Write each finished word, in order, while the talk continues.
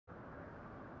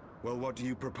Well, what do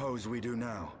you propose we do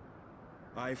now?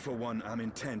 I, for one, am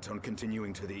intent on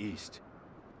continuing to the east.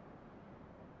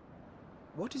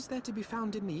 What is there to be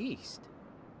found in the east?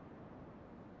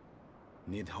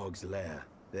 Nidhogg's lair,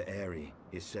 the Aery,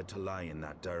 is said to lie in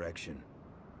that direction.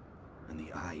 And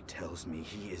the eye tells me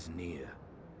he is near.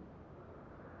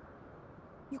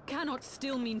 You cannot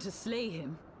still mean to slay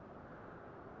him.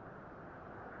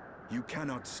 You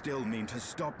cannot still mean to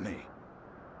stop me.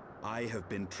 I have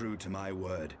been true to my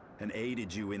word, and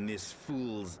aided you in this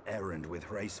fool's errand with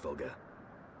Hraesvelgr.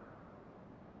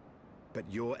 But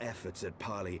your efforts at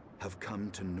parley have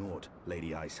come to naught,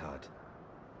 Lady Iceheart.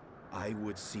 I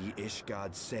would see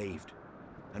Ishgard saved,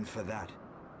 and for that,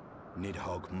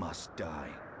 Nidhogg must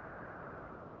die.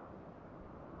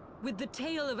 With the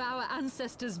tale of our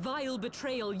ancestors' vile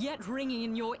betrayal yet ringing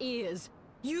in your ears,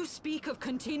 you speak of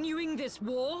continuing this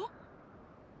war?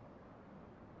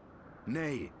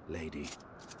 Nay, lady.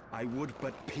 I would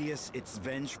but pierce its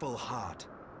vengeful heart.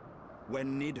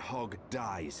 When Nidhogg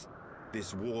dies,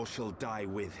 this war shall die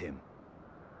with him.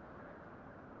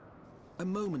 A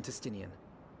moment, Estinian.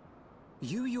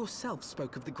 You yourself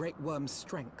spoke of the Great Worm's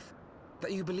strength,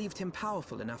 that you believed him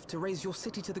powerful enough to raise your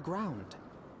city to the ground.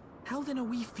 How then are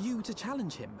we few to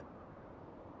challenge him?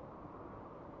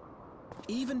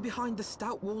 Even behind the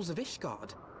stout walls of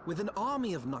Ishgard, with an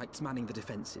army of knights manning the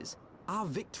defenses, our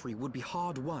victory would be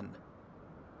hard won.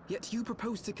 Yet you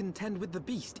propose to contend with the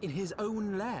beast in his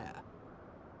own lair.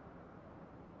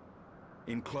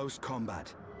 In close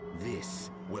combat, this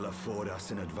will afford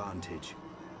us an advantage.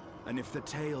 And if the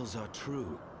tales are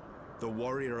true, the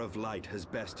Warrior of Light has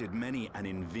bested many an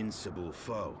invincible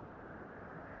foe.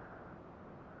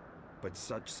 But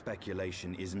such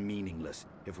speculation is meaningless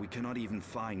if we cannot even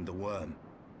find the worm.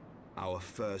 Our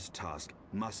first task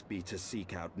must be to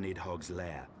seek out Nidhogg's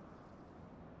lair.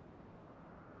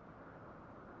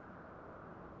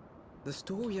 The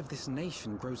story of this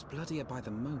nation grows bloodier by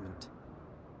the moment.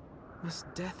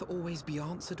 Must death always be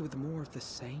answered with more of the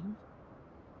same?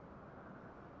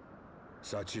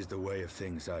 Such is the way of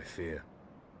things, I fear.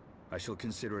 I shall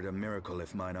consider it a miracle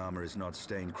if mine armor is not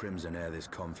stained crimson ere this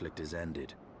conflict is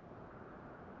ended.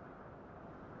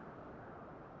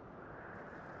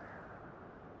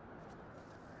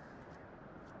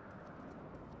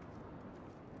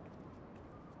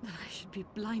 That I should be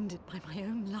blinded by my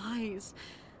own lies.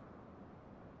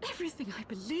 Everything I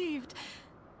believed,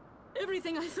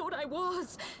 everything I thought I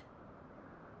was,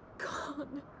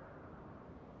 gone.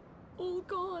 All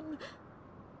gone.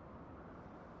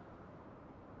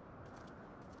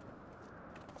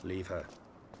 Leave her.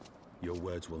 Your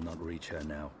words will not reach her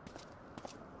now.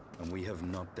 And we have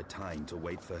not the time to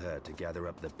wait for her to gather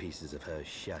up the pieces of her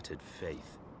shattered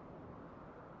faith.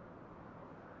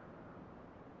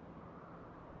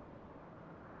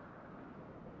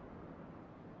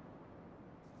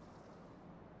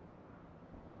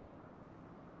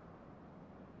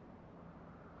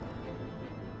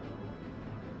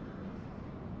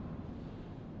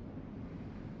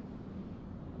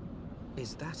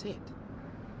 Is that it?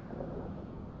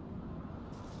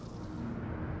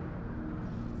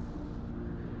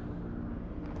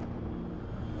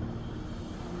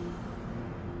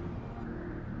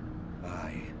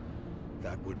 Aye,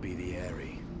 that would be the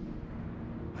Aery.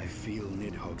 I feel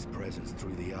Nidhogg's presence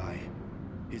through the eye,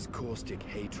 his caustic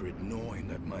hatred gnawing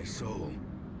at my soul.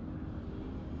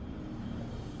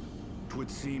 'Twould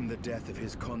seem the death of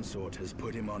his consort has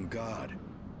put him on guard.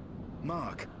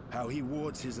 Mark how he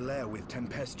wards his lair with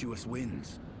tempestuous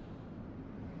winds.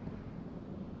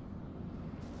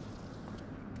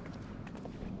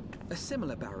 A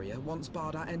similar barrier once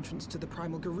barred our entrance to the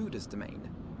primal Garuda's domain,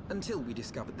 until we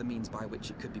discovered the means by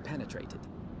which it could be penetrated.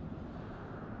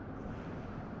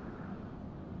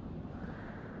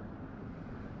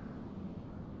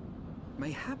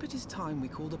 Mayhap it is time we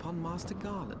called upon Master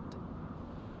Garland.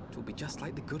 It will be just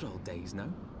like the good old days, no?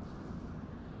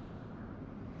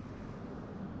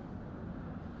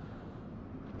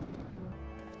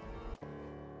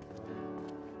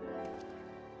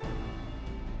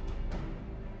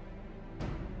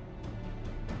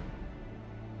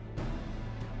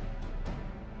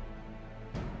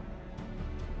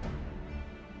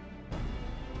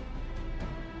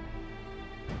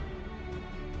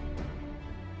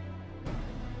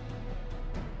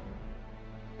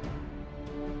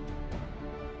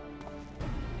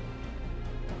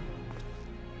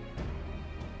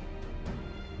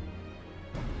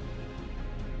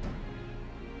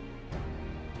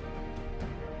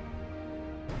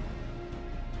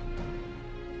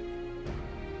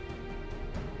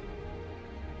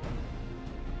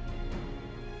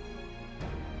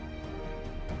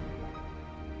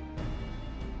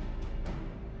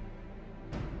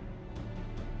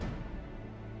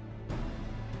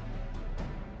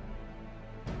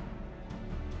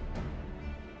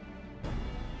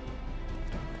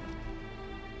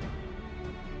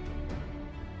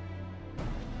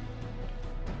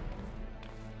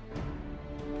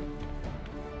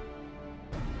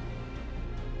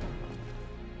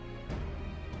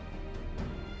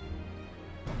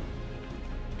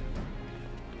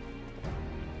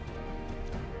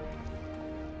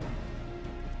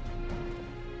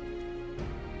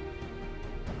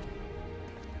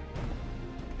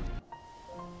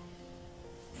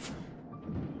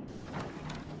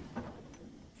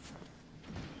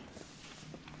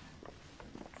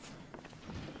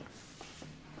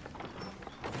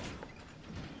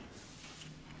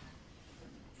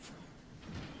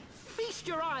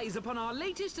 eyes upon our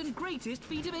latest and greatest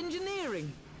feat of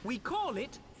engineering. We call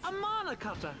it a mana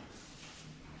cutter.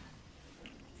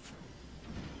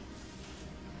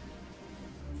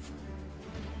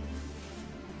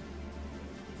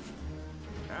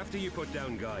 After you put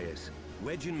down Gaius,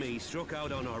 Wedge and me struck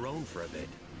out on our own for a bit,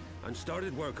 and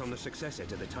started work on the successor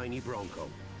to the tiny Bronco.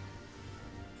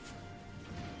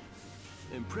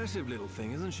 Impressive little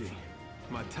thing, isn't she?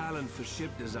 My talent for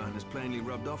ship design has plainly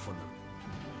rubbed off on them.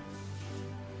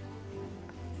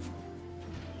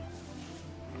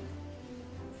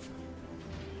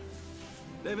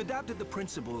 They've adapted the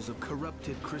principles of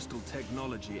corrupted crystal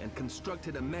technology and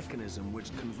constructed a mechanism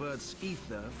which converts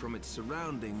ether from its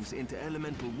surroundings into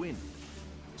elemental wind.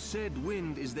 Said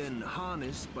wind is then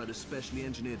harnessed by the specially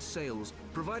engineered sails,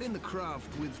 providing the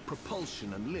craft with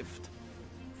propulsion and lift.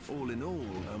 All in all,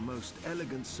 a most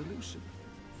elegant solution.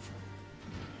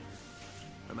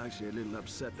 I'm actually a little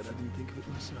upset that I didn't think of it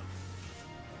myself.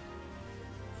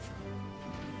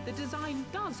 The design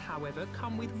does, however,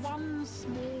 come with one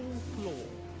small flaw.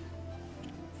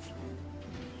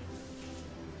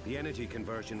 The energy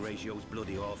conversion ratio's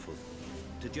bloody awful.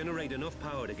 To generate enough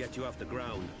power to get you off the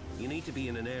ground, you need to be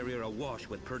in an area awash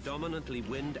with predominantly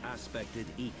wind-aspected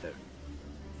ether.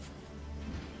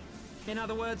 In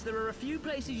other words, there are a few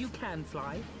places you can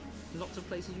fly, lots of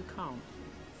places you can't.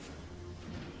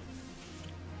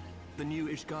 The new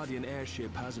Ishgardian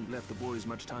airship hasn't left the boys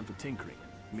much time for tinkering,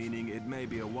 meaning it may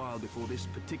be a while before this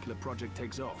particular project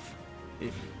takes off,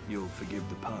 if you'll forgive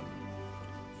the pun.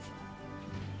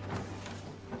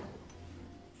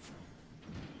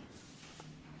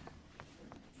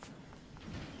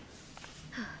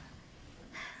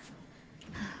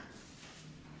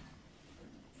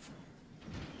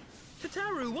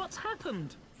 Tataru, what's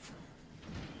happened?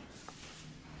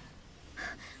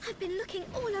 I've been looking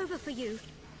all over for you.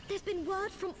 There's been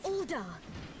word from Aldar.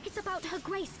 It's about Her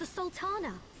Grace, the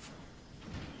Sultana.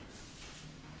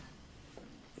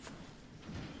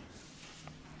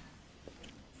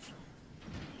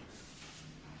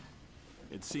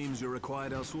 It seems you're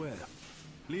required elsewhere.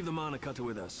 Leave the mana cutter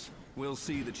with us. We'll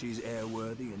see that she's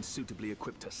airworthy and suitably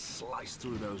equipped to slice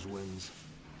through those winds.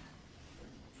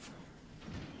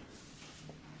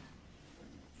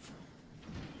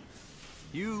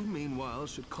 You, meanwhile,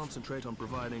 should concentrate on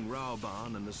providing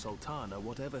Raoban and the Sultana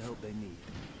whatever help they need.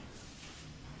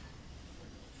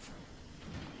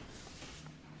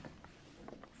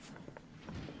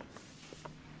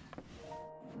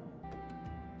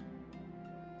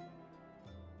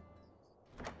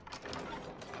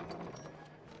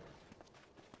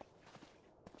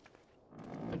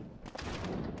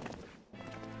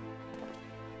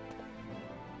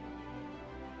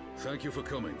 Thank you for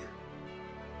coming.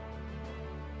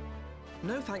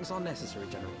 No thanks are necessary,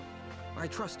 General. I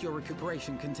trust your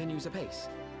recuperation continues apace.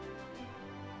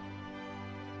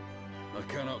 I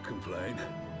cannot complain.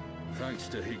 Thanks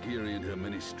to Higiri and her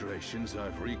ministrations,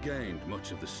 I've regained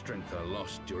much of the strength I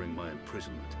lost during my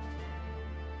imprisonment.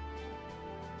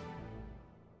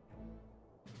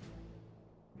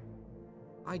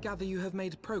 I gather you have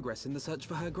made progress in the search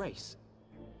for Her Grace.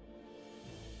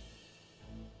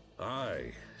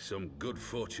 Aye, some good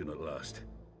fortune at last.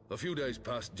 A few days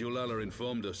past, Dulala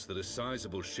informed us that a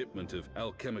sizable shipment of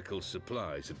alchemical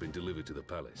supplies had been delivered to the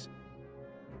palace.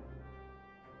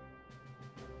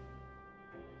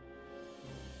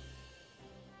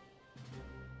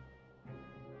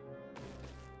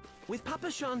 With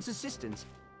Papa Shan's assistance,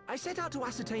 I set out to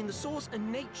ascertain the source and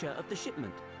nature of the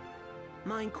shipment.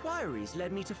 My inquiries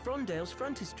led me to Frondale's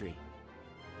frontistery.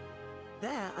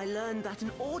 There, I learned that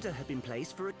an order had been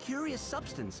placed for a curious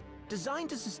substance designed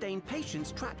to sustain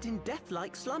patients trapped in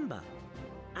death-like slumber.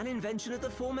 An invention of the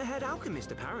former head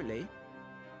alchemist, apparently.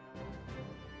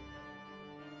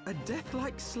 A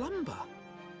death-like slumber?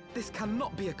 This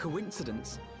cannot be a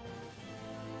coincidence.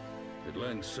 It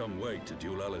lends some weight to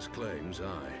Dulala's claims,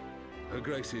 aye. Her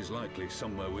Grace is likely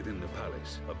somewhere within the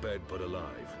palace, abed but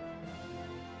alive.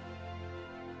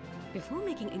 Before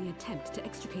making any attempt to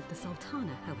extricate the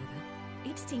Sultana, however,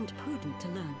 it seemed prudent to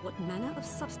learn what manner of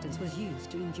substance was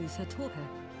used to induce her torpor.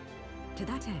 To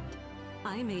that end,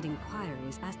 I made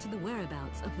inquiries as to the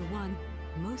whereabouts of the one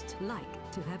most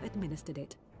like to have administered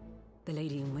it. The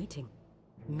lady-in-waiting,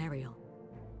 Meriel.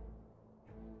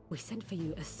 We sent for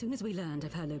you as soon as we learned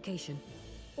of her location.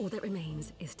 All that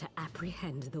remains is to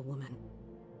apprehend the woman.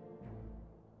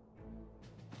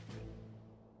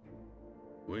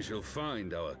 We shall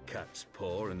find our cat's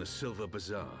paw in the Silver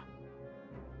Bazaar.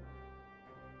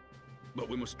 But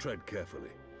we must tread carefully.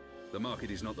 The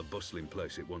market is not the bustling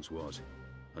place it once was,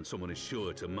 and someone is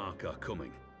sure to mark our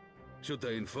coming. Should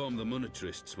they inform the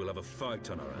monetarists, we'll have a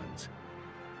fight on our hands.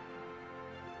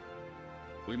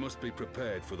 We must be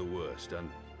prepared for the worst, and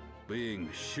being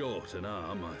short an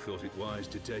arm, I thought it wise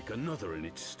to take another in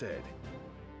its stead.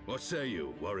 What say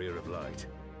you, Warrior of Light?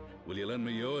 Will you lend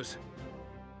me yours?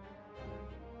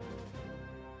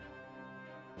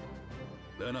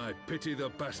 Then I pity the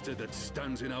bastard that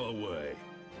stands in our way.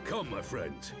 Come, my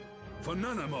friends, for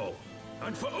Nanamo,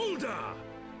 and for Uldar!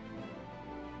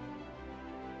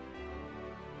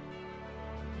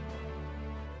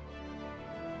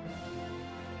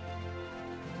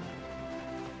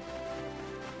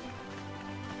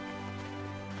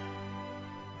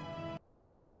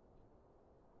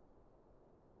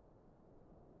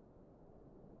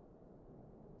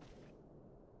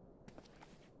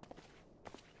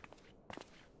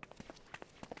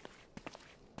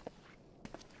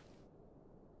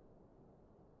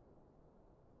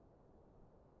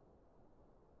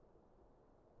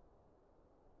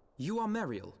 You are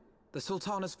Meriel, the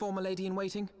Sultana's former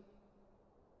lady-in-waiting?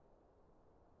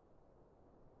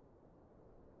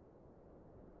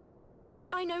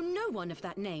 I know no one of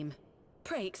that name.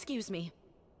 Pray excuse me.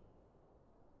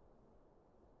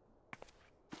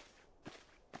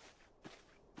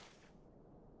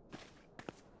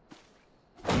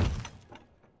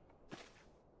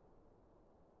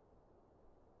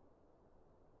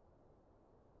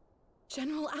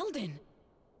 General Alden!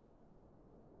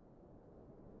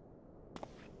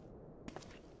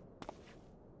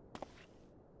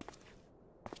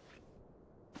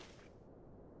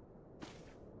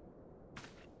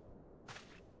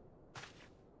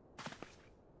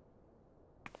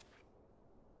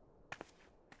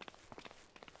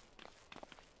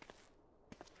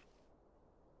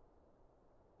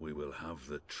 We will have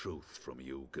the truth from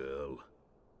you, girl.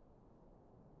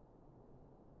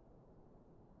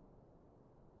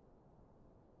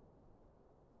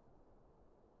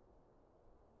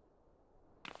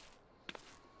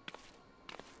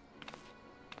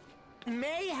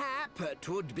 Mayhap it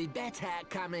would be better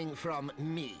coming from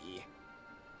me.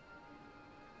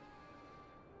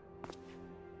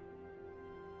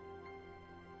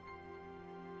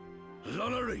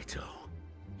 Lolorito,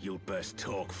 you'd best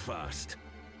talk fast.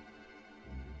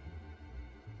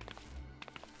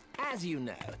 As you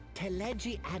know,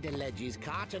 Teleji Adeleji's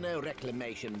Cartano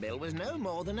reclamation bill was no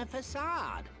more than a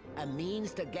facade. A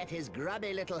means to get his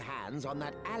grubby little hands on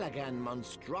that Allagan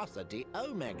monstrosity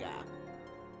Omega.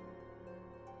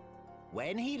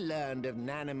 When he learned of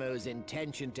Nanamo's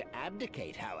intention to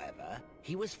abdicate, however,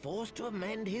 he was forced to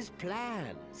amend his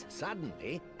plans.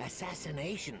 Suddenly,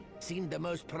 assassination seemed the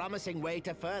most promising way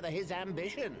to further his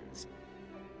ambitions.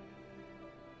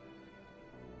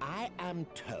 I am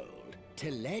told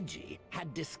Teleji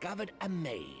had discovered a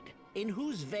maid in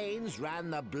whose veins ran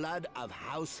the blood of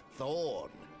House Thorn.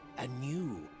 A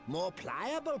new, more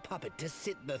pliable puppet to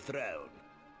sit the throne.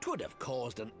 'Twould have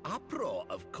caused an uproar,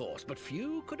 of course, but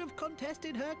few could have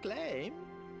contested her claim.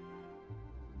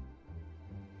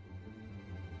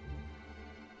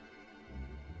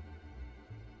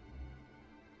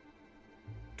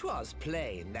 'Twas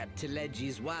plain that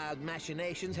Teleji's wild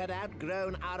machinations had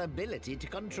outgrown our ability to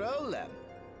control them.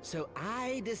 So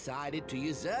I decided to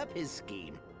usurp his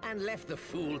scheme and left the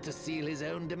fool to seal his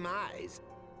own demise.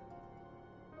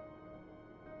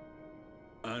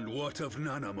 And what of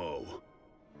Nanamo?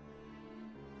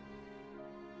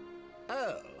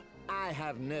 Oh, I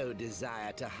have no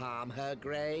desire to harm her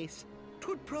grace.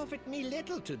 'Twould profit me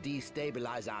little to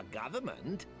destabilize our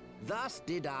government. Thus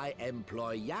did I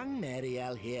employ young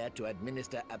Meriel here to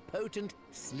administer a potent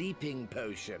sleeping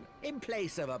potion in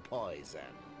place of a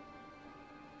poison.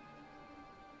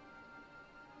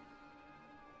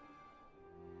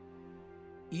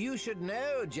 You should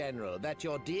know, General, that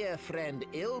your dear friend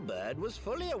Ilberd was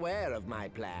fully aware of my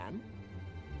plan.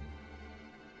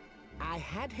 I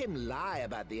had him lie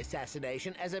about the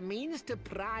assassination as a means to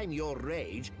prime your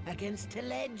rage against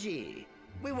Teleji.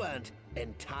 We weren't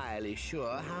entirely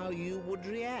sure how you would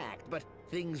react, but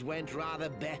things went rather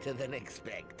better than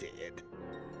expected.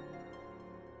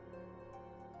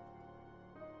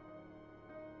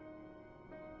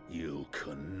 You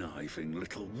conniving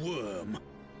little worm!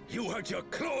 You had your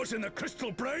claws in the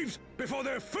Crystal Braves before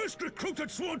their first recruit had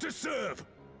sworn to serve!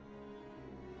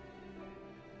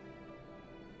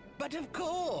 But of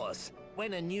course,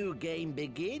 when a new game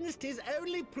begins, 'tis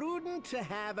only prudent to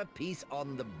have a piece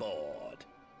on the board.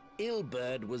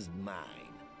 Ilberd was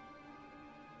mine.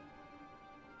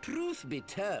 Truth be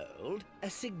told, a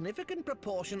significant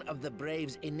proportion of the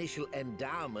Braves' initial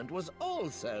endowment was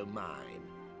also mine.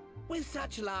 With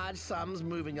such large sums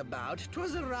moving about,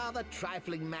 'twas a rather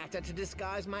trifling matter to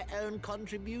disguise my own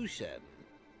contribution.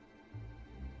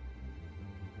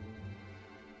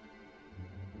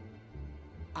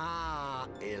 Ah,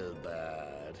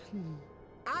 Ilberd.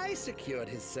 I secured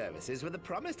his services with a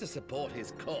promise to support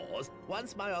his cause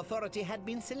once my authority had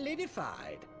been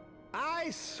solidified. I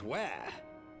swear,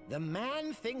 the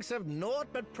man thinks of naught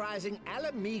but prizing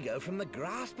Alamigo from the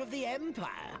grasp of the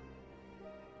Empire.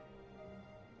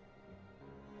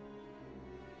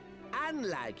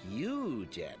 Unlike you,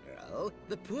 General,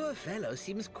 the poor fellow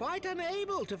seems quite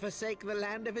unable to forsake the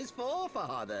land of his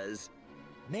forefathers.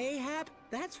 Mayhap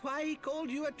that's why he called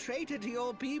you a traitor to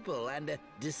your people and a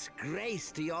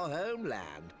disgrace to your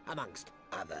homeland, amongst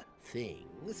other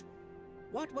things.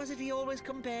 What was it he always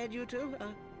compared you to?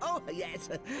 Oh, yes,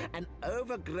 an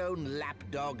overgrown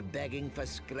lapdog begging for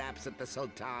scraps at the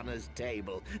Sultana's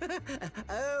table.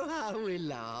 Oh, how we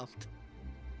laughed.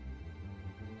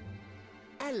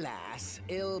 Alas,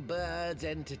 Ilberd's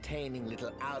entertaining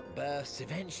little outbursts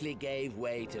eventually gave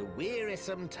way to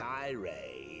wearisome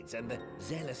tirades, and the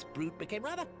zealous brute became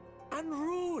rather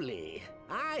unruly.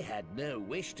 I had no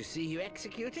wish to see you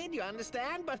executed, you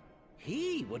understand, but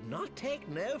he would not take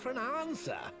no for an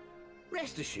answer.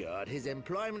 Rest assured, his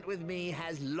employment with me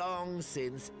has long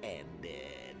since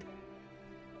ended.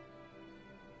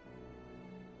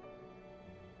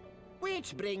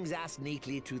 Which brings us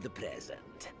neatly to the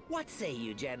present. What say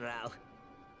you, General?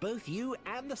 Both you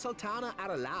and the Sultana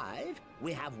are alive.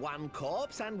 We have one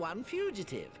corpse and one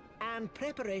fugitive. And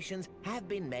preparations have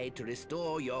been made to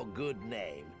restore your good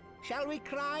name. Shall we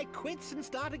cry quits and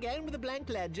start again with a blank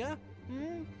ledger?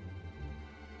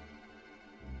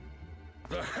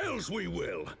 The hells we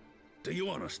will! Do you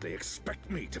honestly expect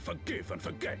me to forgive and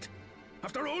forget?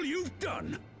 After all you've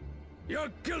done?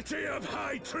 You're guilty of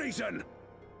high treason!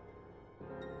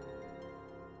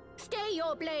 Stay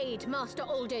your blade, Master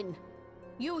Alden.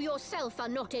 You yourself are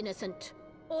not innocent.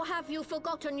 Or have you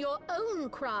forgotten your own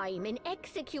crime in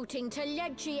executing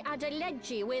Teleji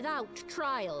Adeleji without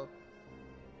trial?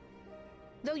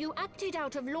 Though you acted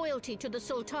out of loyalty to the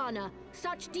Sultana,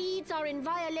 such deeds are in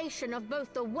violation of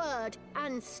both the word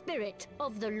and spirit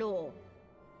of the law.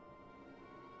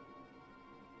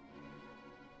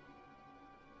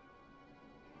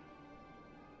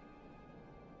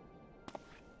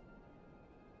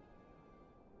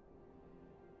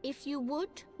 If you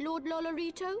would, Lord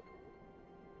Lolorito?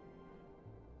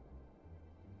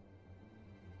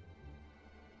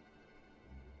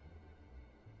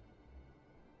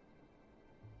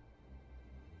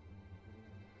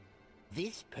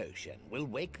 This potion will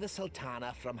wake the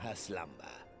Sultana from her slumber.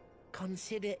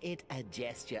 Consider it a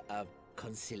gesture of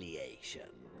conciliation.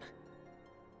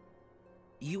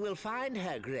 You will find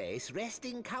Her Grace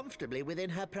resting comfortably within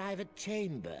her private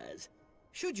chambers.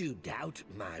 Should you doubt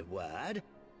my word,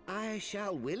 I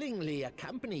shall willingly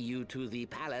accompany you to the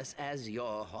palace as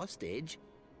your hostage.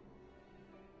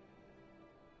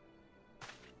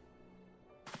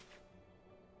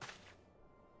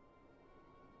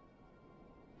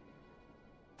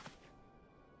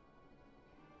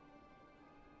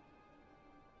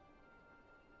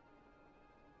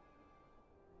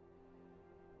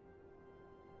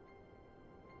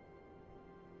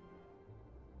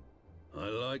 I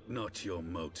like not your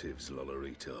motives,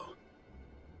 Lolorito.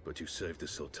 But you saved the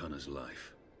Sultana's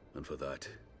life, and for that,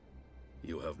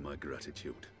 you have my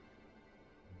gratitude.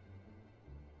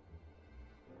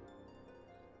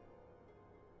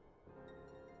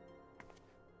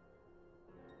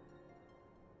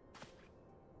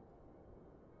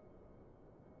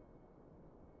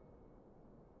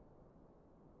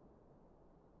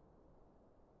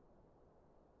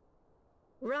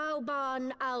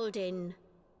 Rauban Aldin,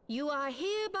 you are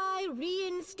hereby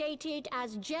reinstated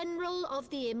as General of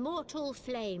the Immortal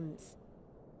Flames.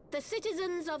 The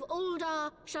citizens of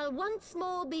Ul'dah shall once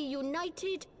more be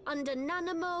united under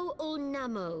Nanamo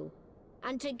Ul'Namo,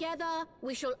 and together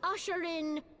we shall usher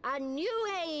in a new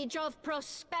age of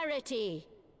prosperity.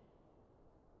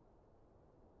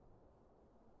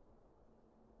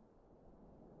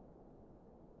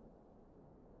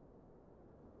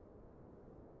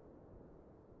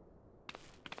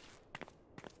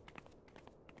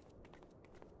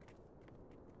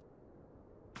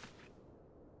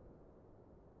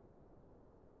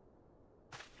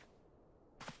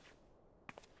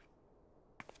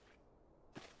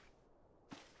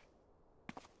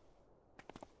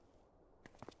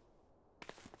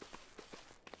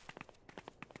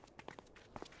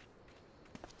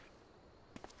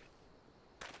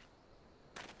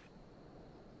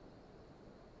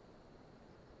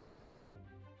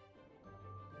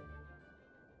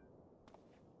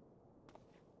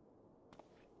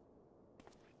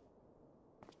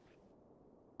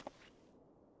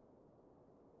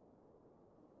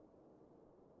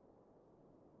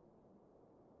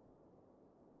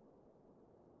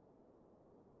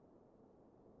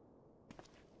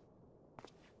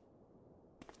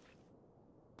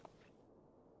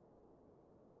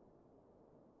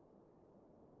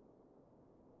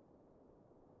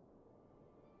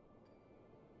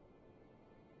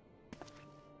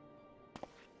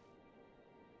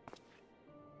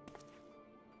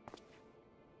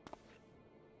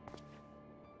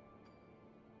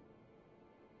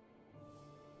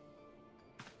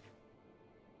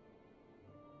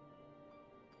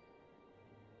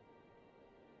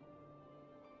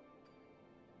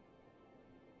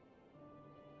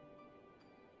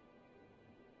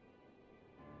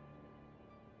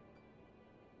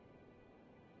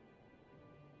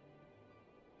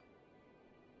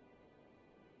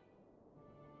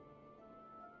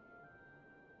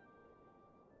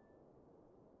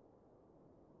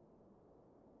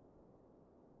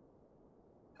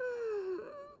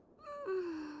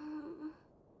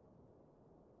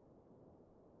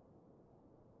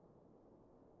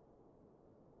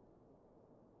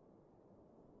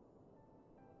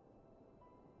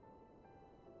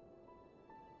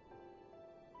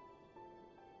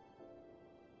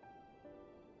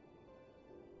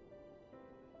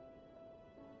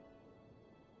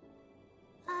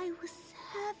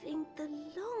 living the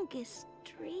longest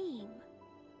dream.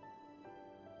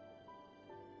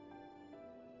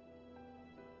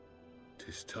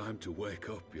 "'Tis time to wake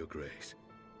up, Your Grace.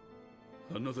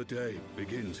 Another day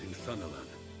begins in Thanalan,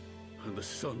 and the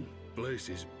sun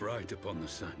blazes bright upon the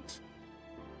sands.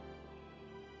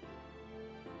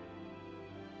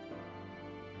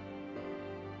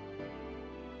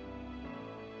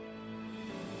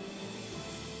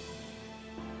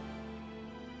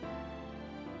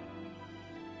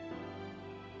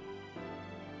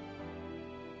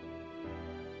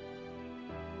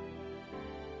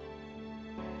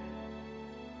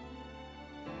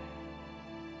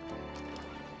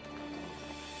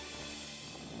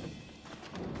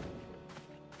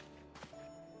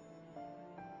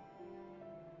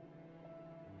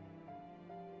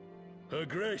 Her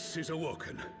Grace is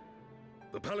awoken.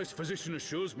 The palace physician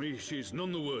assures me she is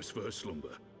none the worse for her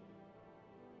slumber.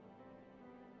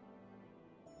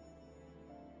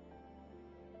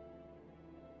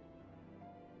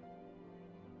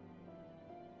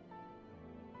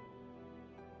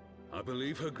 I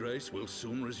believe Her Grace will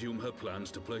soon resume her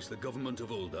plans to place the government of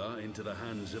Uldar into the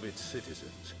hands of its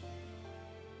citizens.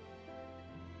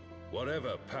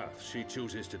 Whatever path she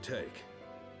chooses to take,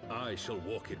 I shall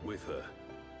walk it with her.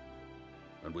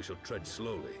 And we shall tread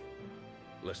slowly,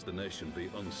 lest the nation be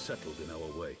unsettled in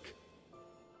our wake.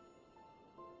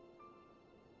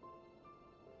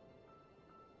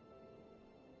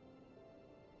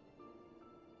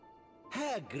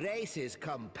 Her Grace's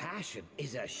compassion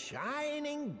is a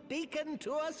shining beacon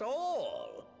to us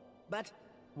all. But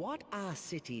what our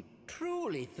city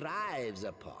truly thrives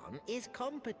upon is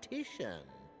competition.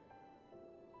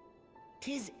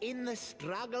 'Tis in the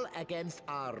struggle against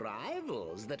our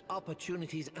rivals that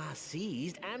opportunities are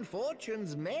seized and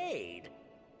fortunes made.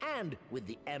 And with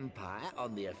the Empire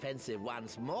on the offensive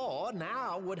once more,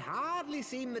 now would hardly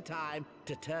seem the time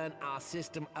to turn our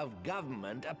system of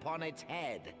government upon its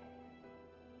head.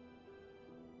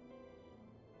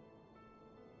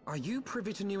 Are you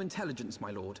privy to new intelligence, my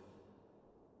lord?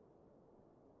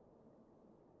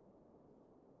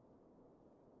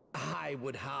 I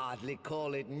would hardly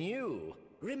call it new.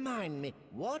 Remind me,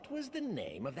 what was the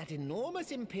name of that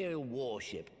enormous Imperial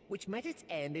warship which met its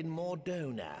end in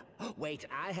Mordona? Wait,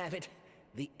 I have it.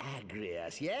 The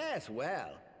Agrius, yes,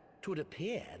 well. 'Twould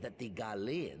appear that the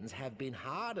Garleans have been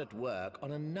hard at work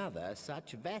on another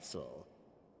such vessel.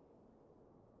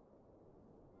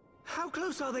 How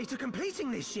close are they to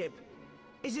completing this ship?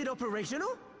 Is it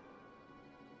operational?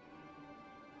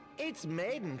 Its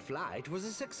maiden flight was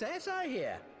a success, I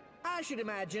hear. I should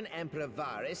imagine Emperor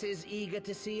Varys is eager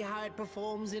to see how it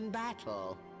performs in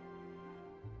battle.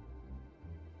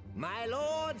 My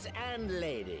lords and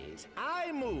ladies,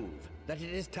 I move that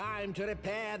it is time to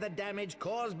repair the damage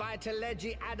caused by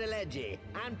Teleji Adeleji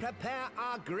and prepare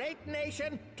our great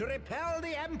nation to repel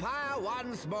the Empire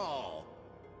once more.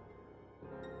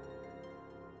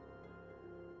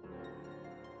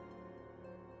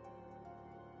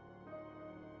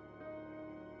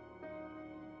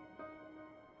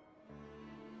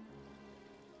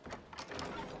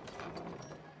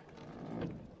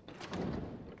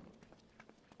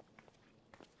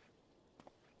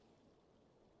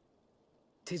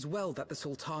 "'Tis well that the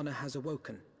Sultana has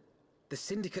awoken. The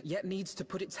Syndicate yet needs to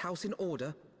put its house in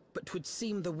order, but 'twould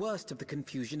seem the worst of the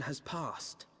confusion has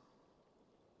passed.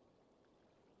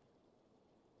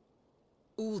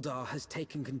 Uldar has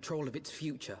taken control of its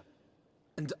future,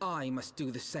 and I must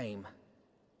do the same.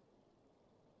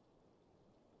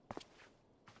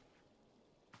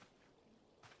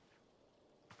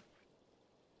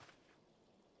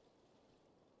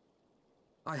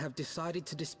 I have decided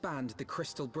to disband the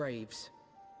Crystal Braves.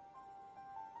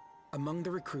 Among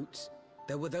the recruits,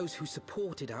 there were those who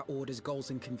supported our Order's goals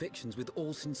and convictions with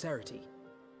all sincerity.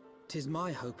 'Tis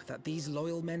my hope that these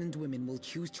loyal men and women will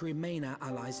choose to remain our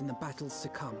allies in the battles to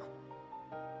come.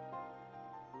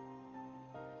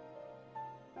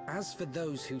 As for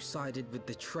those who sided with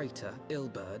the traitor,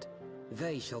 Ilberd,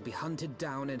 they shall be hunted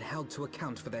down and held to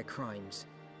account for their crimes.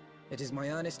 It is my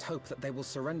earnest hope that they will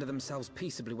surrender themselves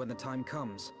peaceably when the time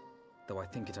comes, though I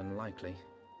think it unlikely.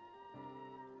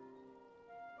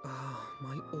 Ah,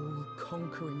 my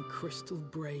all-conquering Crystal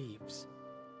Braves.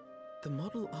 The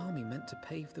model army meant to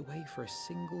pave the way for a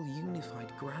single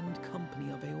unified Grand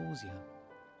Company of Eorzea.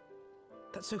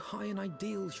 That so high an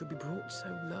ideal should be brought so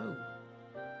low.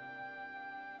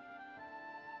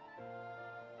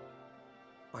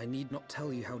 I need not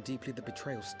tell you how deeply the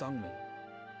betrayal stung me.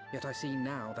 Yet I see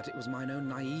now that it was mine own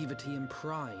naivety and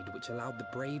pride which allowed the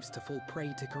Braves to fall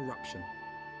prey to corruption.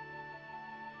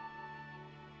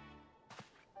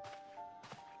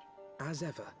 As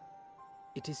ever,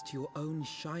 It is to your own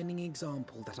shining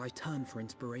example that I turn for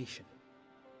inspiration.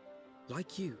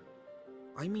 Like you,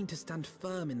 I mean to stand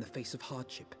firm in the face of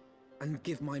hardship and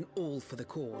give mine all for the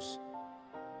cause.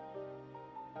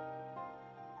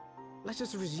 Let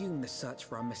us resume the search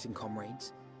for our missing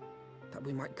comrades, that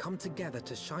we might come together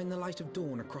to shine the light of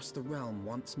dawn across the realm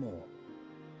once more.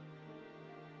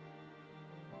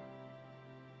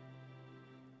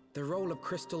 The role of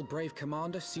Crystal Brave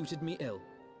Commander suited me ill,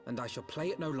 and I shall play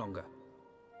it no longer.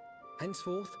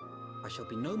 Henceforth, I shall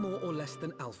be no more or less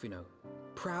than Alphino,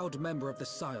 proud member of the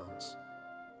Scions.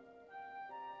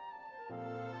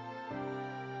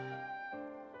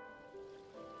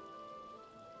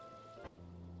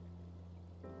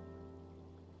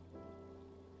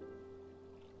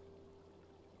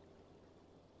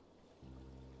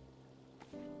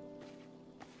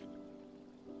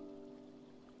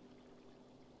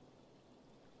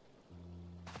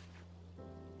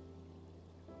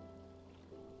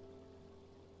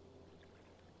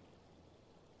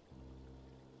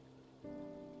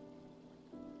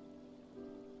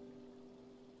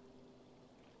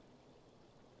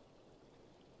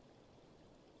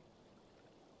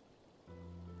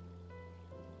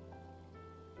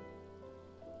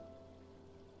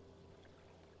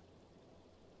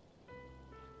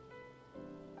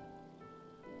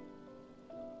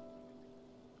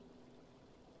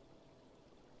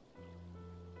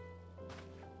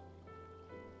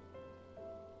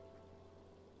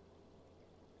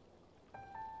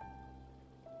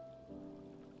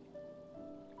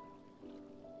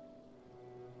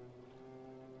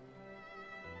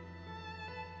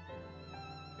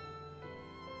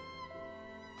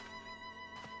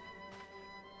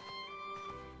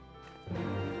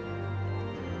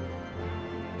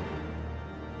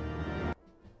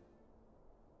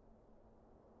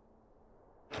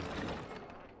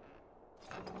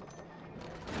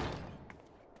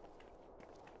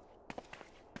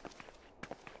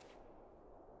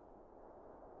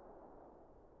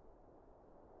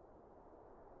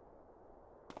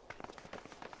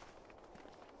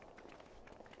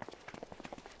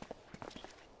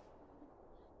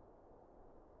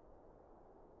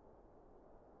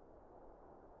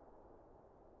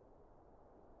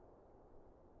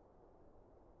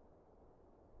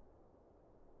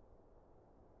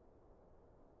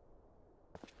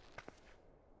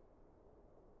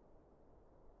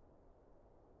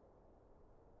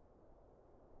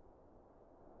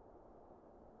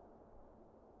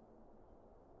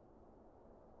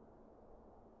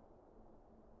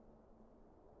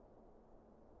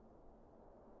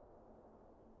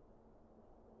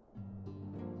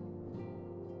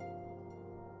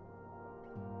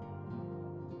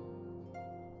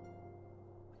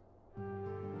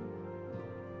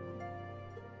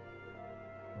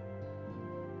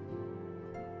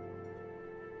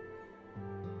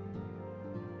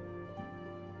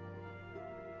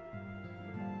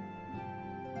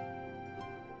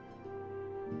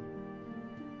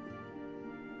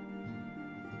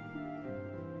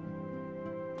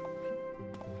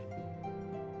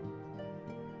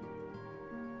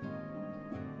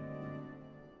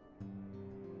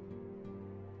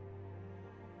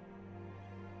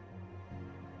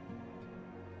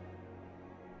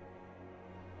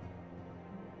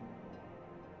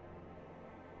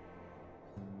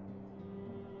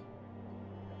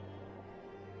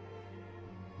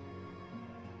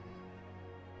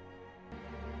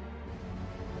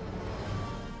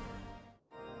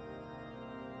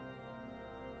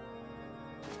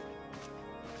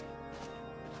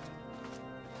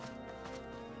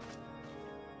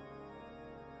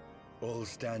 All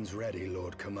stands ready,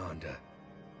 Lord Commander.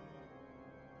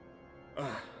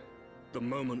 Ah, the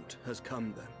moment has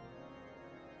come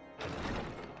then.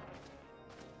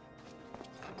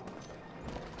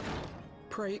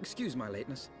 Pray excuse my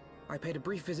lateness. I paid a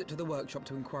brief visit to the workshop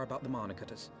to inquire about the mana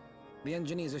cutters. The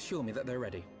engineers assure me that they're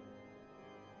ready.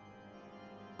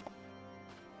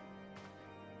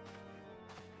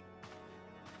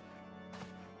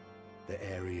 The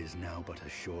Aery is now but a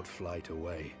short flight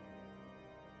away.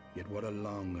 Yet what a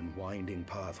long and winding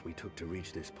path we took to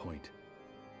reach this point.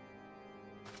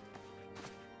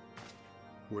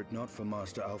 Were it not for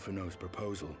Master Alphino's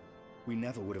proposal, we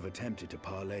never would have attempted to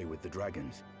parley with the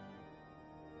dragons.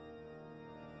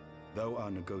 Though our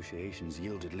negotiations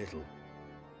yielded little,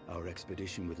 our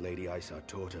expedition with Lady Isar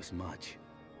taught us much.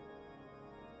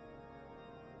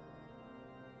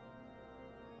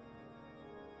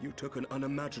 You took an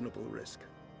unimaginable risk.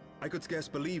 I could scarce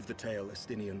believe the tale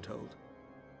Estinian told.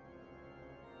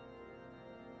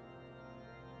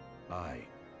 Aye.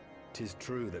 'Tis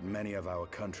true that many of our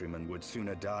countrymen would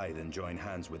sooner die than join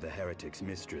hands with the heretic's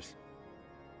mistress.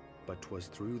 But 'twas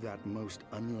through that most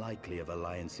unlikely of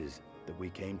alliances that we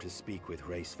came to speak with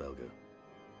Hraesvelgr.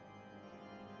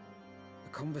 A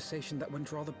conversation that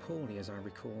went rather poorly, as I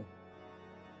recall.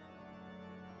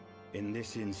 In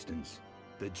this instance,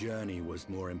 the journey was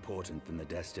more important than the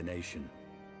destination.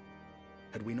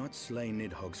 Had we not slain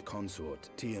Nidhogg's consort,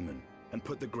 Tiaman, and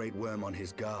put the Great Worm on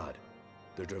his guard,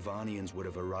 the Dravanians would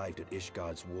have arrived at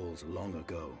Ishgard's walls long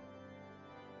ago.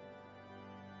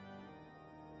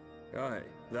 Aye,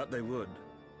 that they would.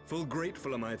 Full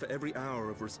grateful am I for every hour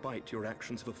of respite your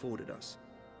actions have afforded us.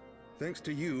 Thanks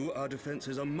to you, our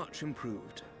defenses are much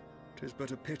improved. 'Tis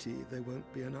but a pity they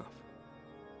won't be enough.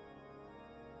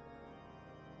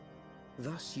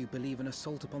 Thus you believe an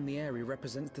assault upon the Aery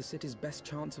represents the city's best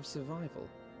chance of survival.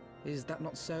 Is that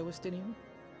not so, Estinian?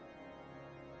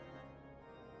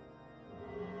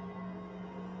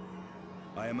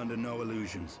 I am under no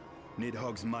illusions.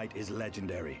 Nidhogg's might is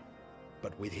legendary.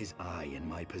 But with his eye in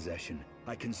my possession,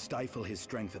 I can stifle his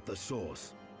strength at the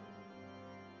source.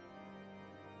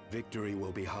 Victory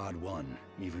will be hard won,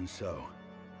 even so.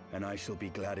 And I shall be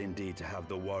glad indeed to have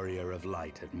the Warrior of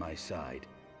Light at my side.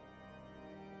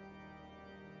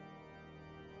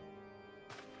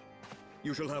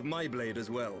 You shall have my blade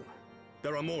as well.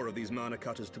 There are more of these mana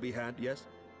cutters to be had, yes?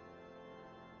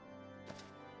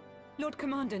 Lord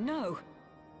Commander, no!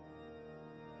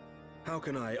 How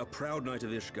can I, a proud knight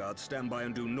of Ishgard, stand by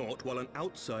and do naught while an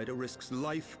outsider risks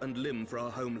life and limb for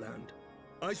our homeland?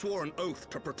 I swore an oath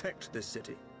to protect this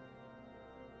city.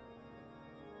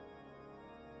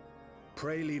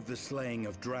 Pray leave the slaying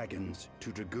of dragons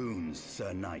to dragoons,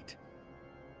 Sir Knight.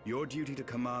 Your duty to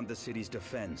command the city's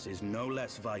defense is no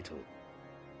less vital.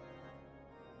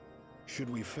 Should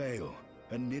we fail,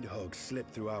 and Nidhogg slip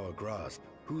through our grasp,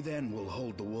 who then will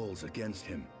hold the walls against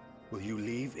him? Will you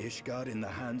leave Ishgard in the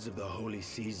hands of the Holy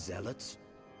Sea's zealots?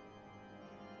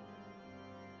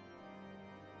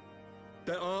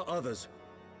 There are others.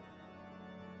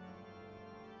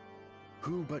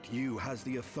 Who but you has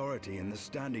the authority and the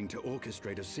standing to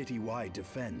orchestrate a city-wide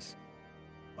defense?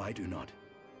 I do not,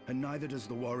 and neither does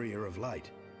the Warrior of Light.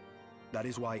 That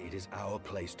is why it is our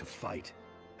place to fight,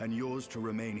 and yours to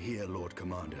remain here, Lord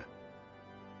Commander.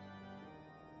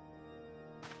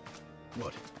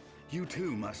 What? You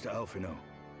too, Master Alphinaud?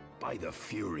 By the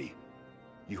Fury!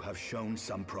 You have shown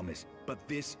some promise, but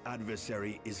this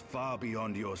adversary is far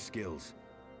beyond your skills.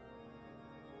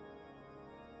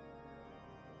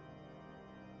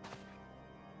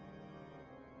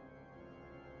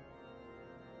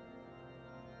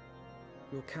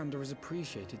 Your candor is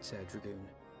appreciated, Sir Dragoon.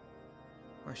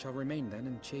 I shall remain then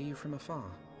and cheer you from afar.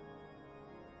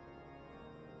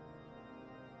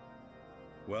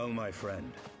 Well, my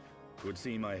friend, it would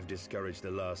seem I have discouraged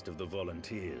the last of the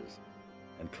volunteers,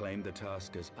 and claimed the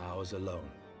task as ours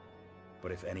alone.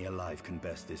 But if any alive can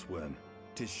best this worm,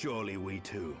 'tis surely we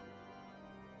too.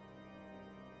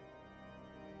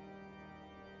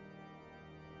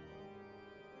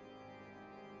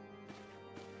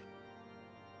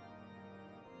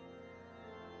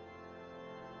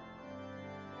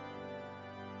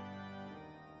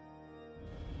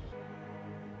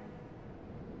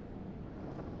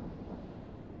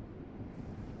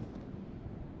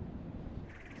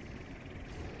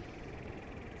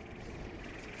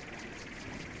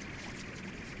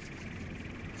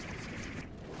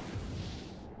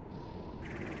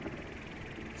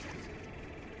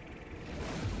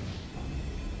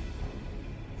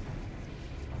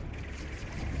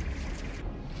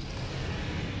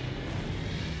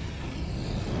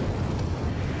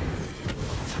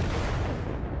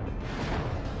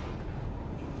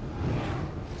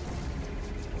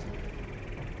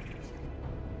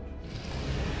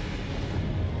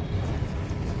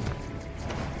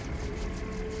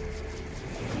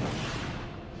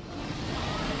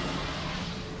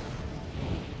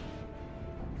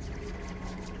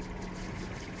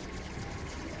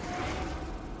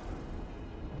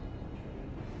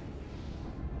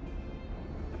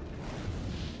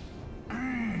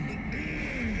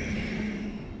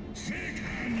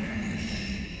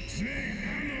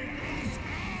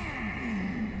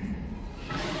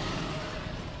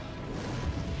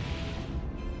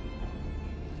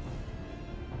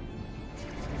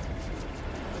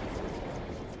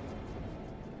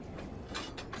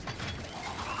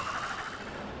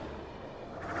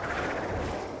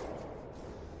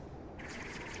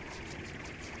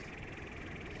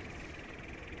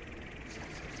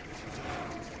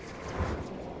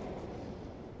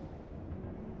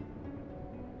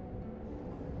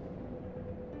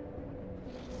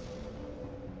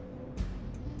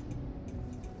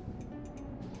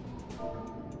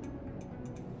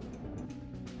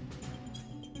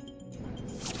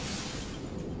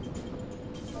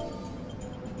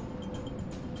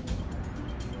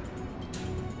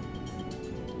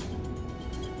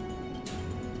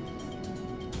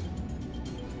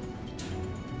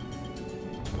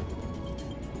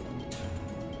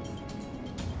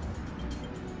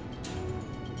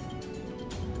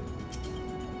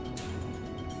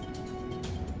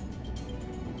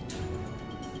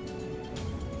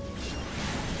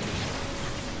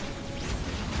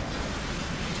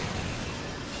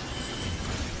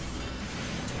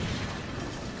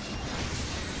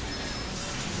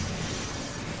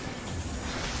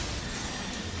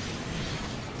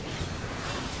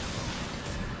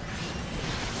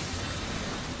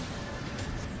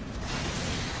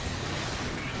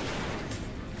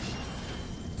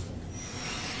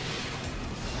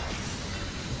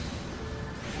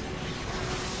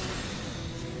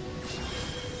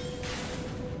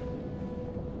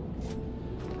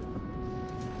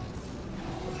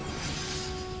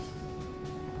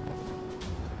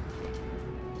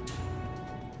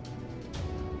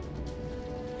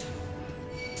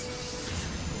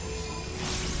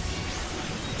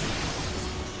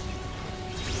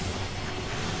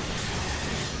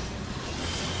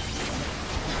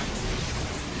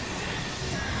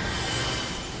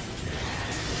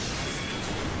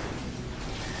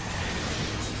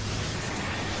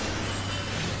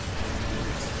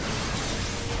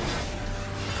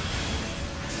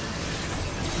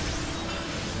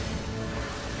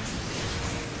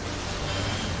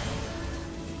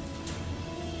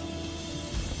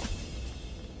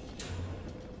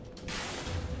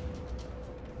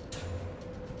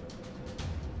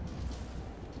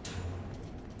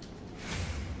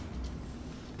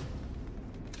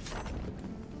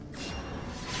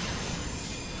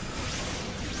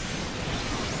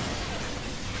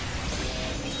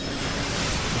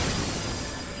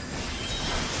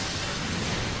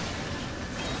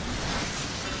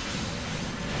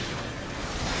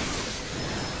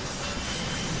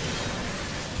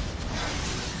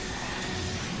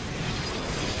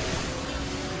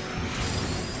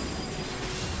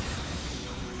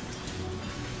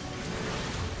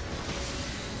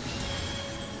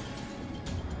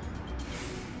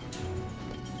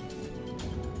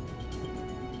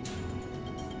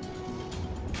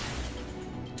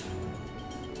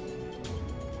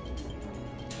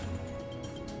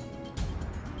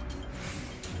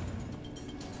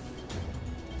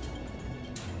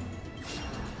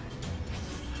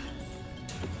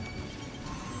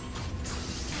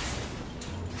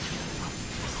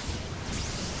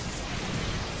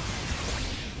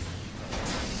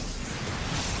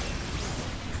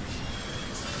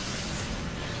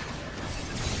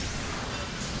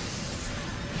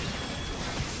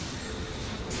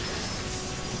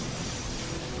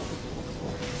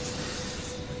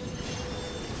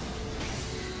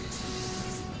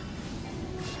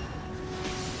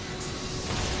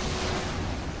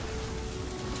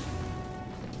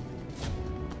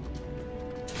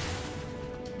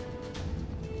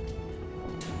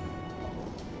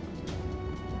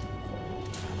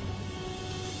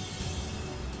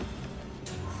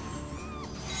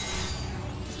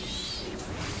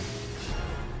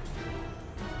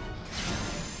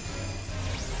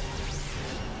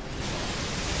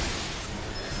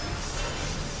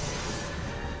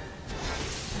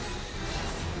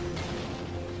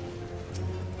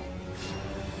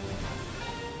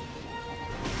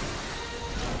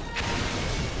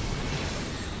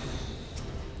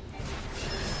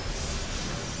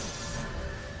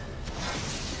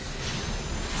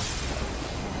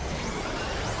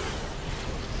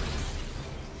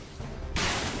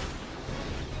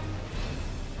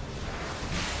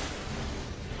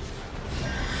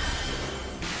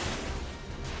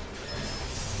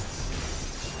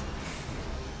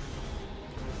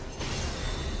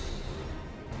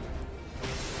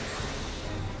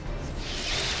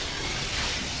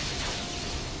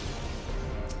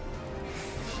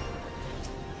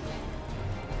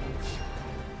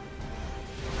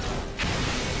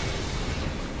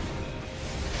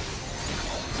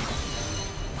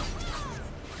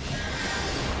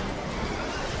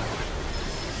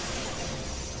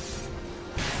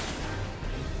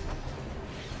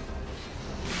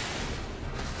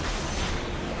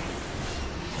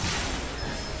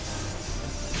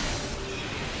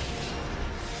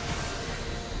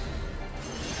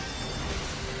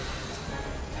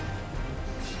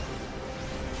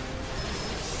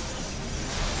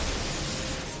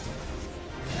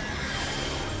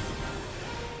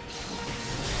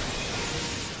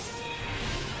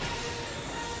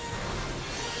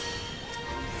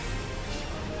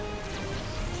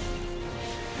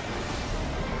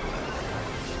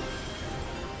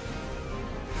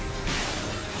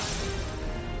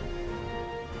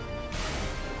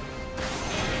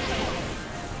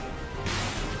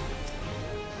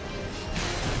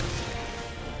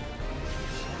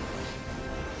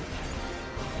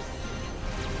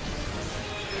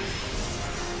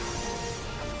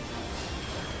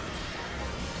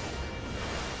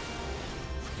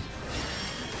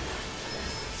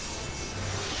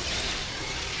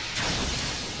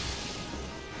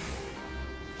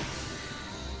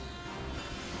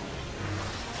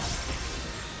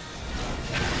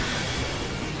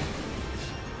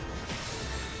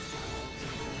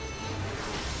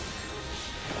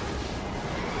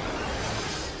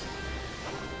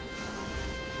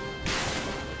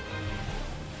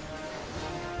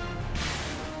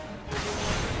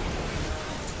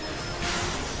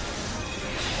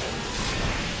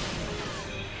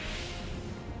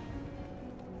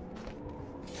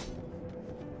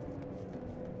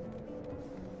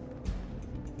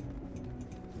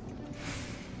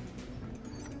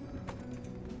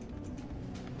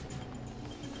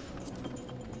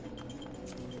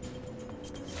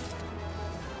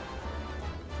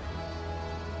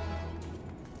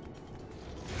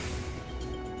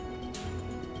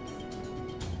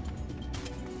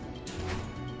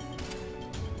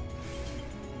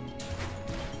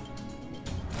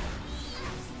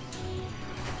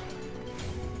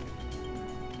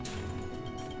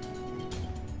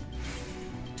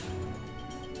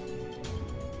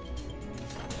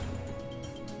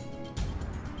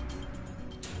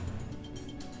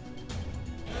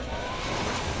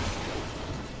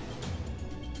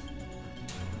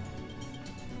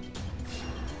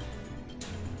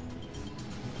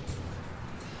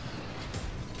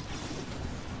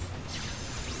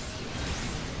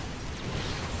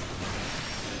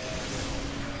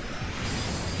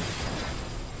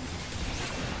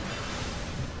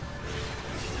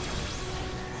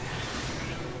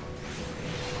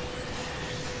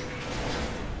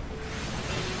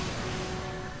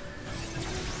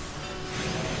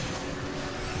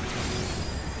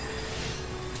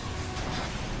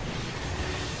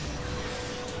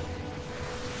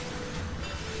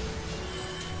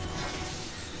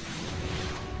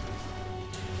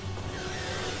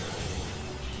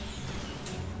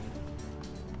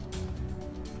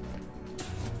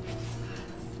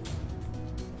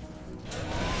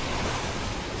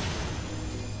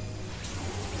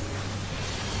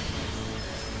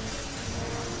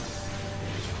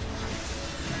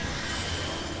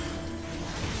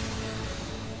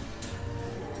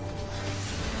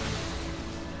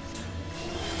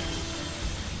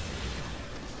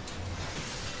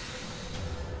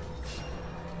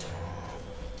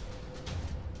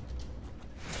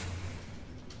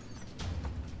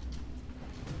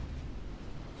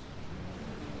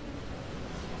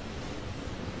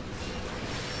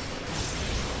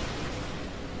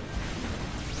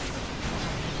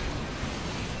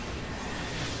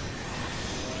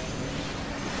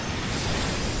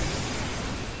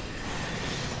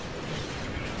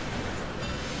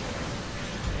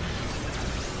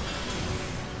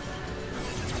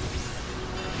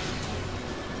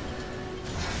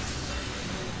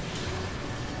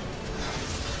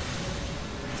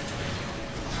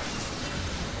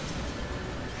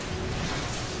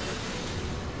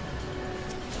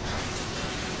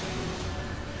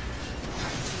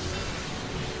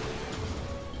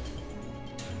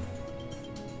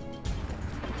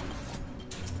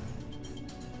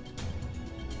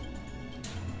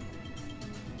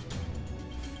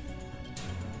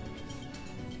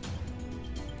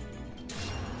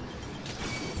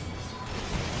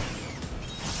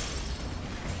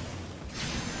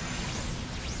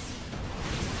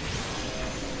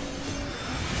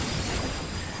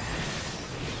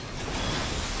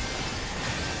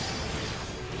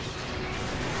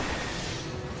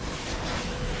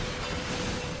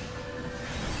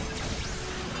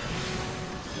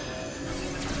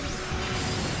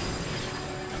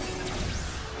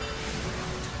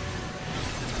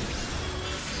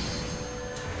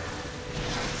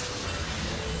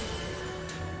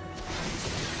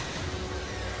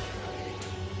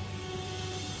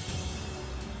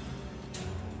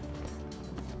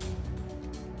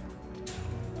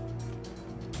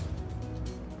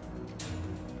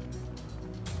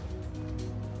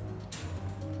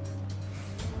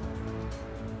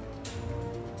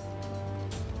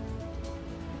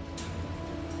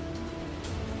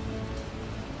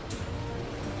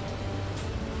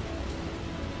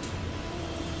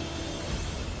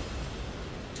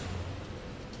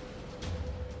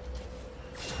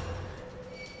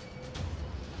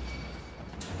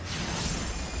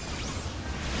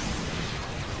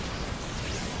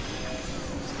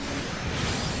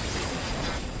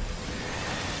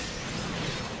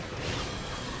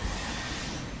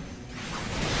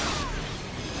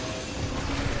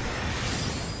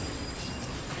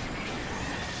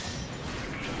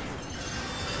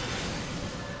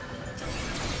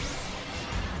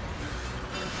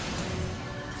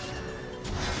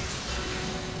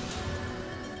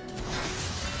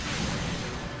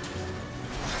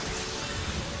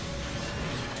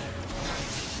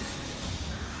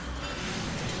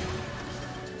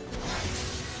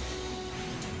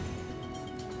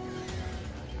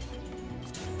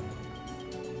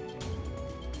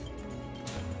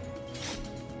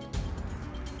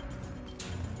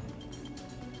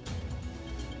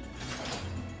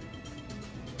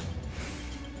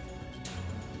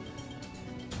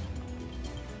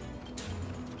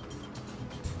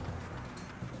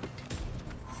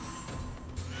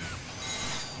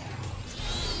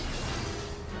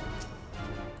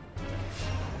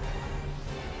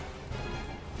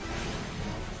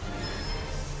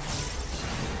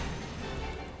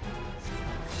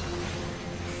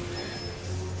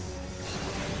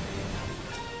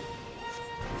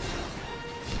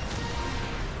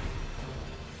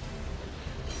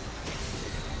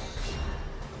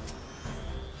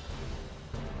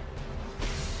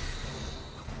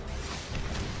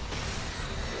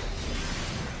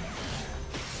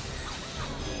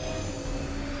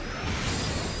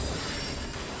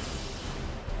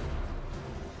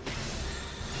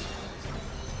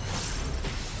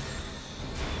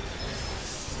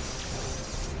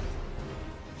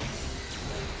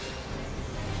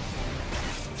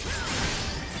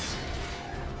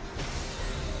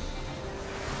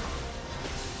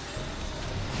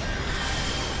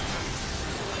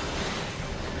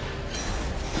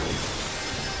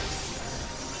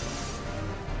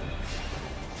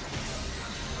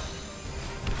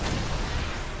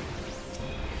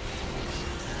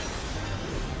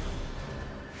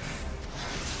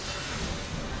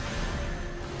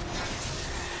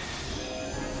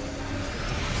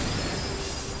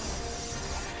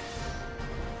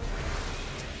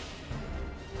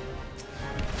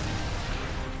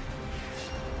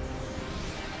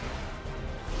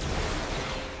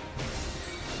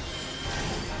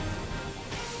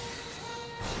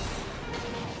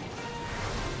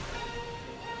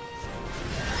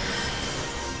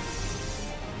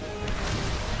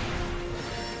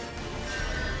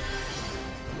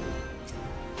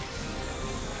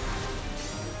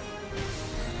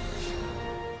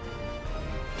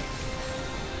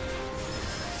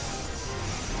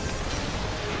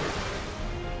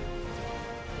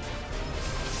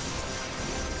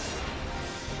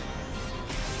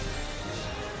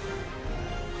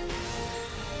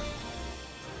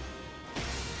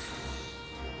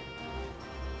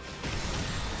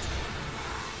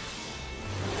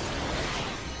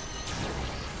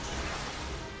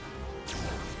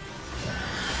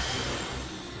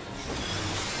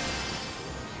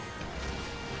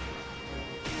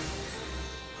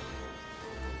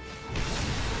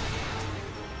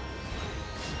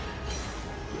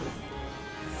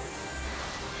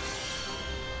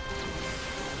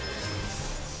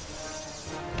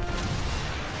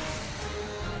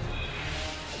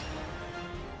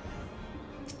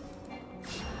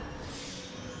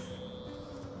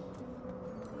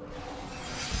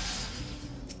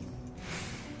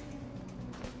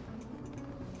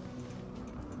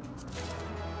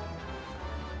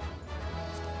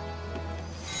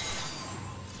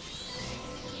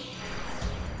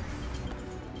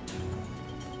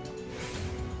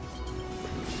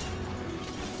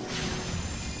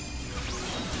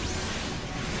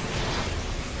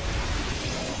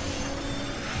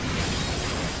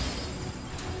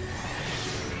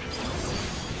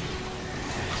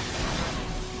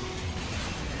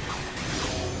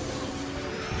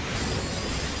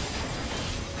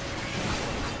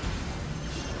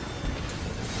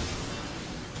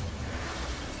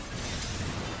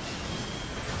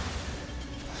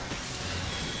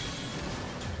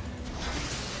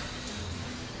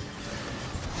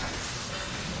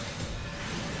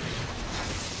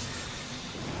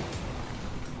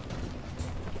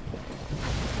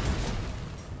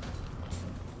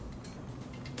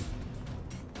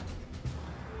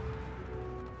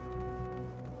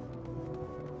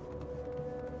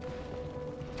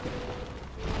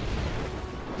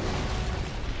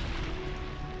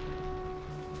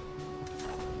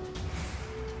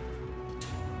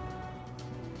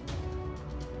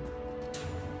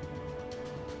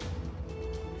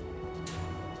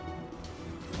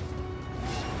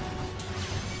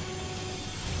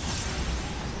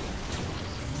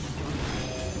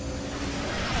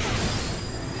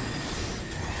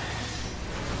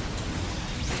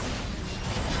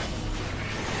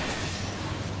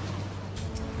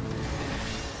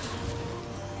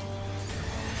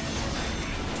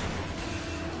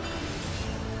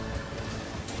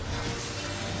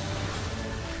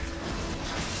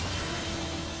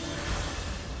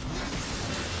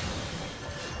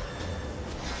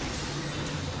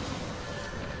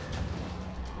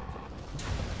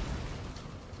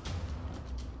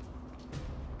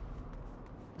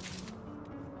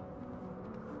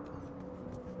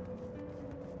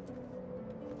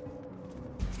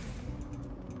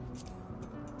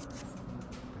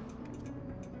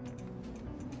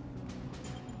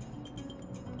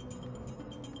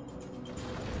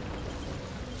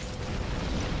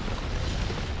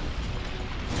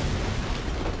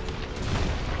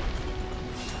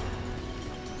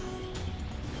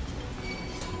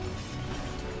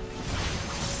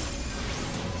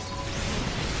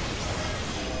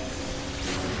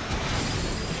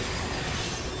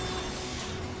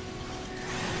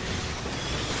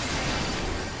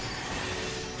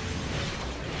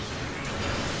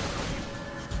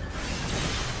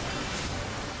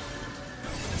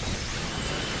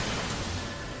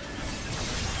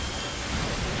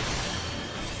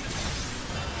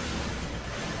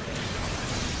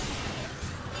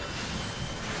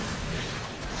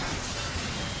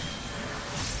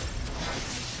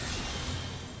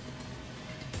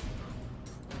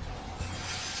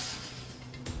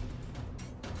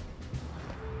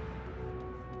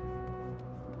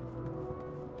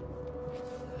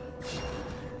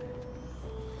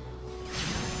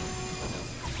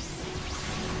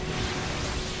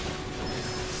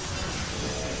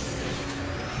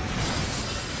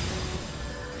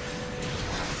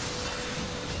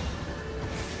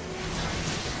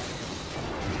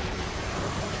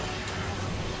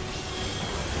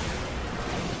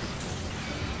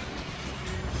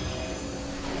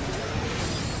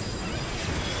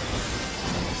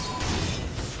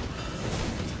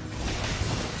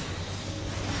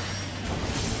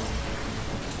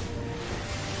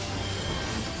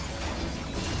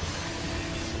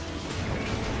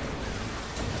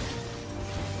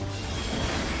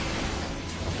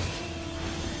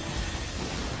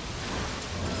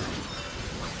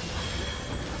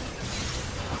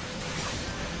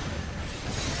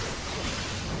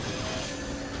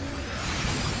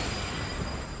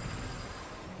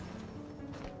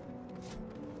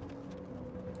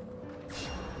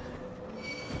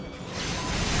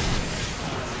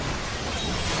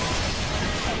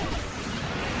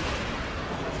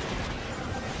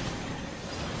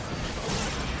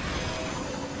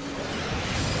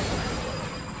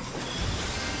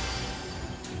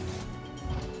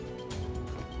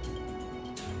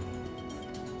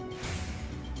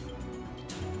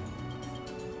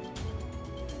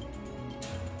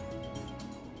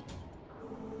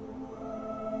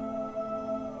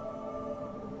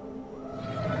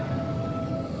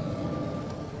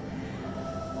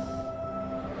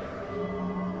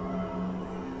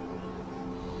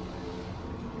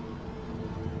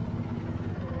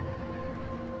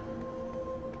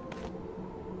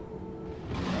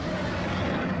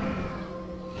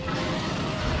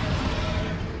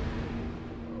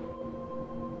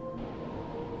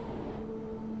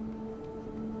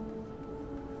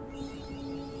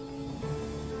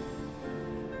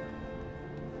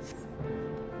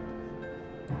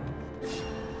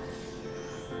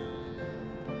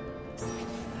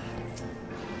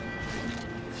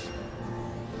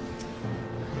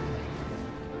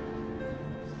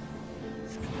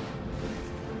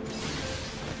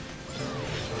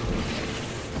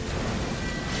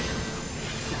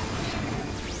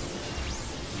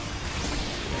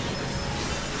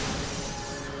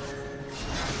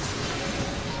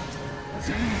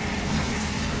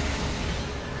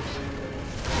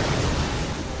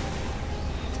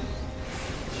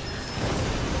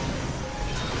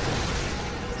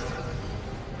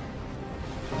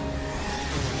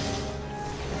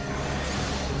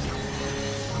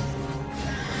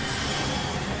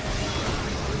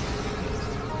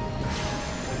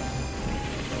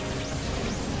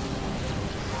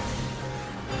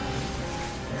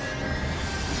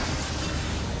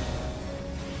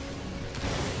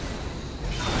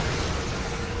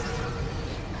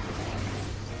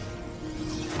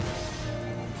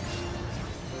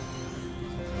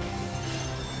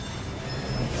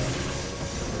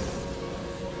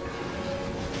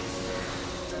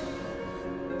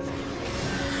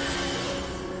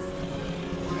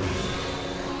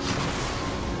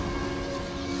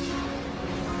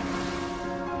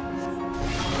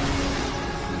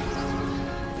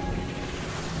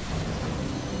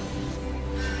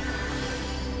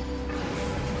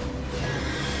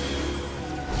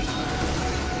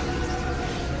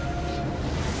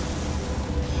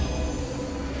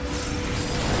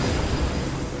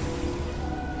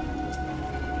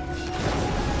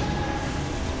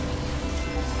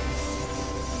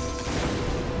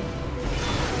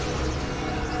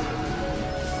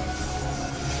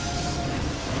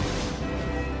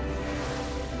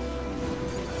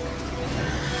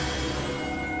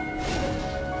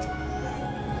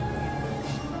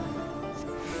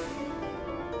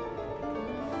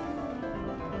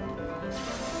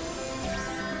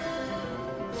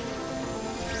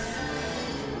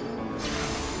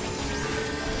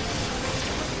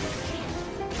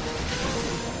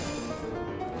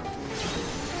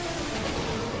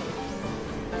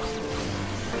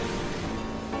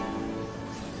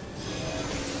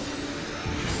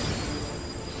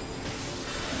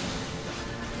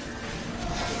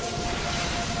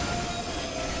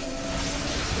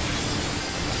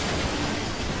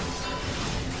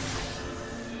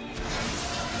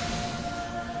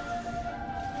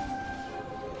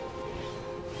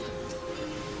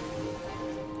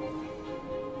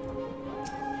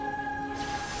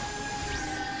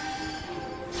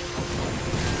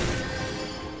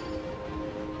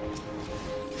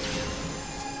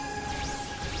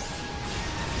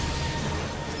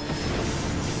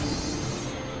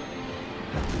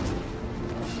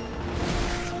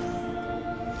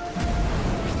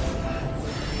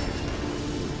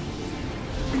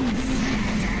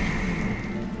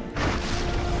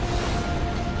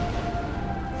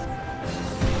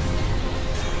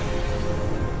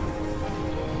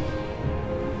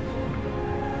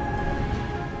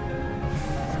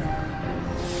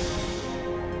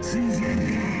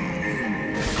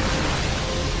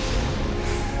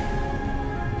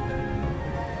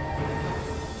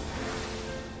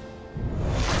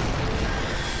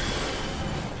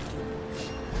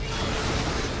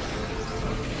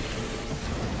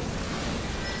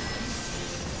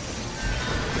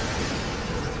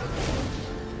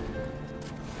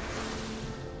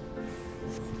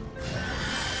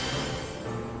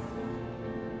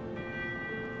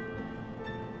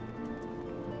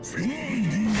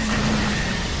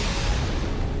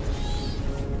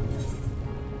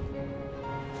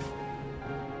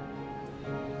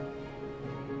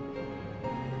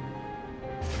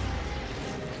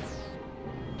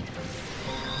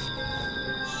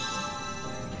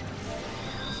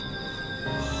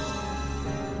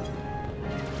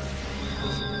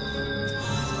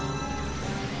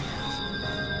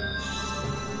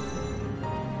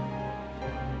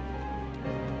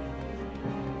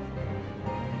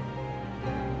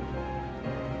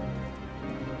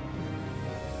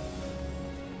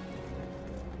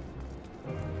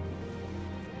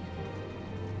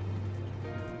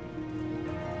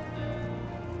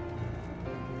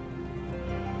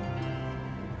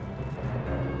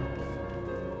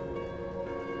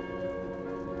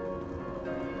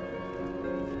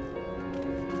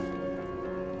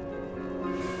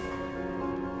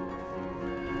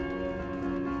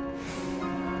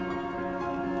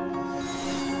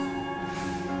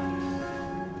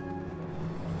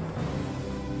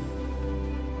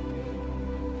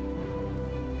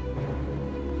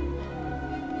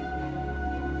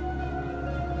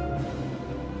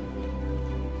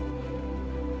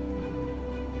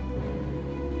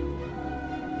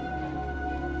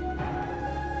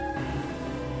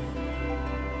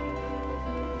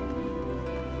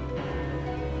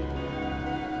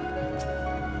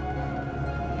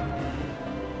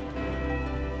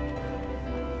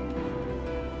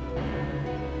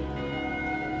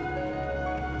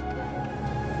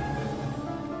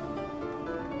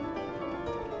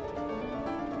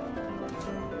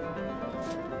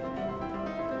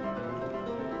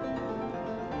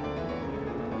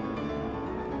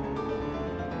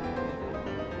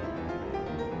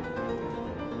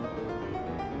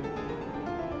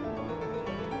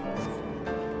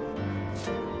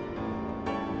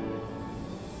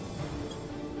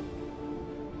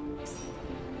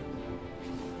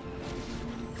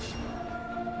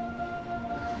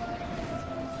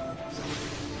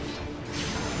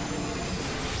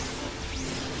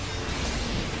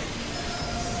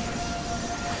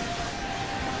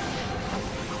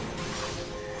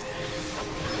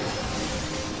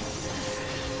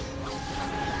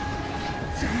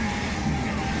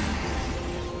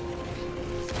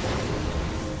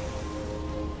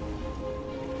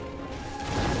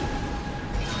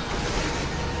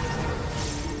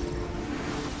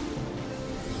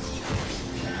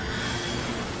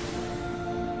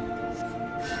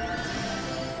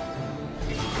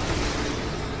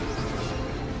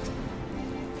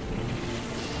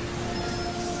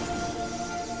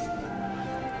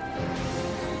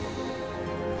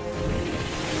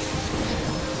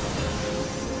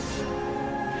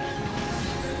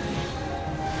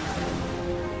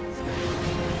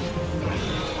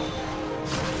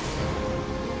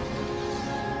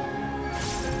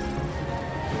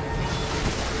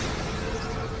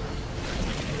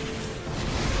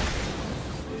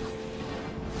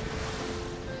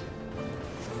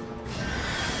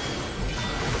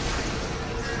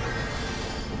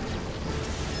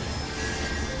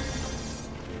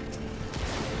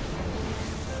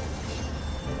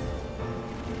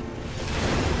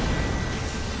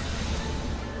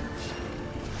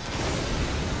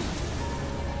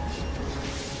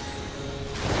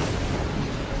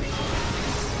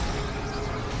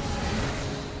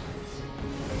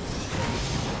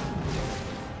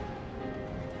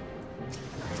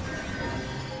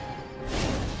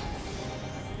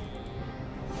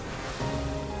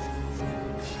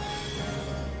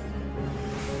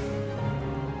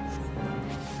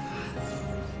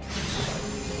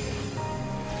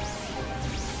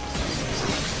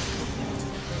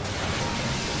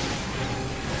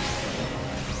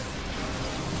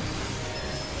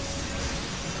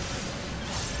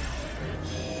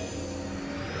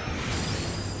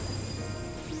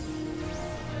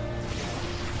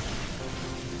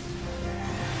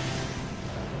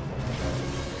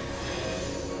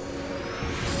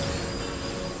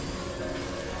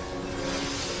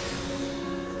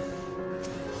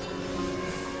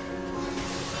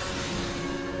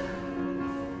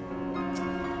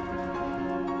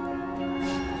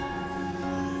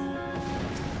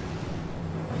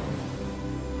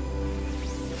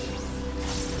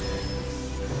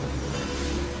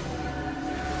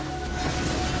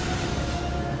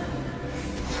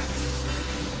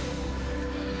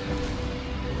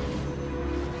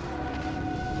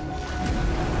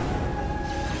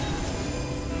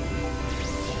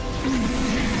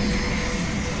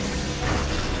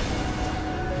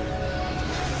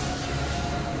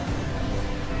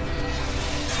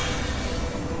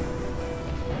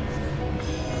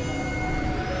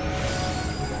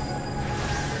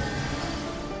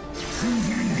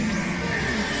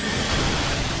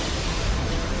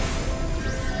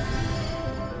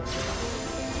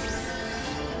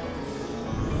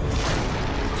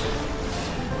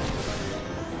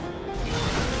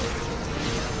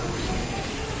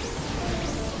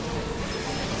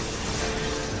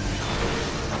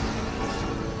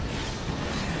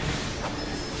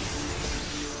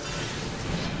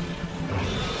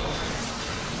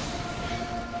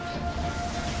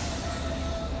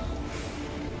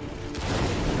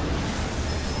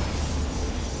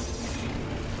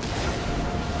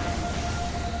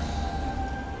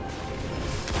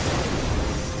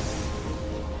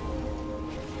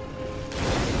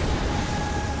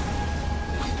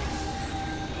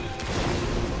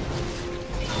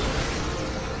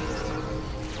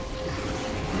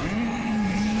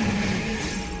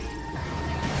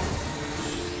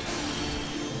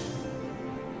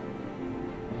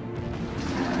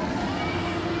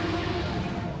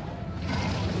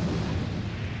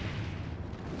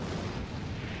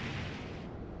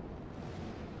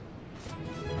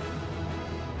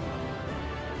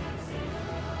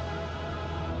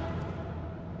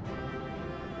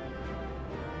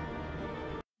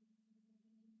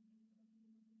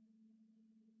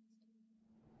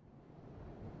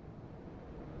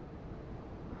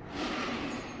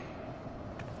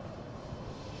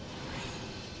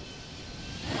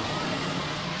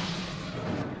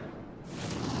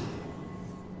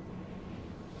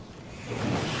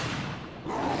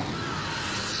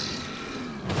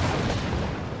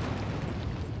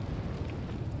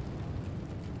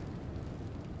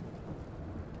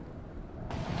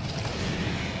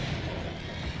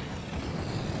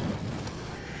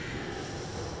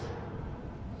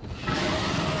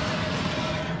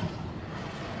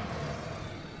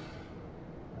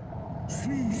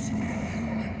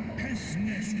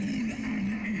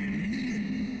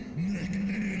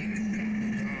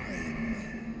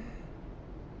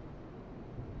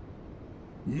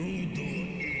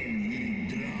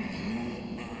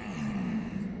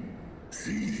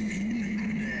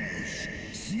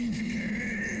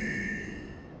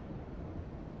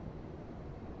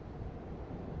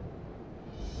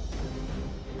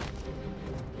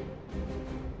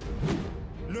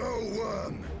 No,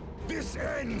 Worm! This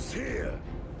ends here!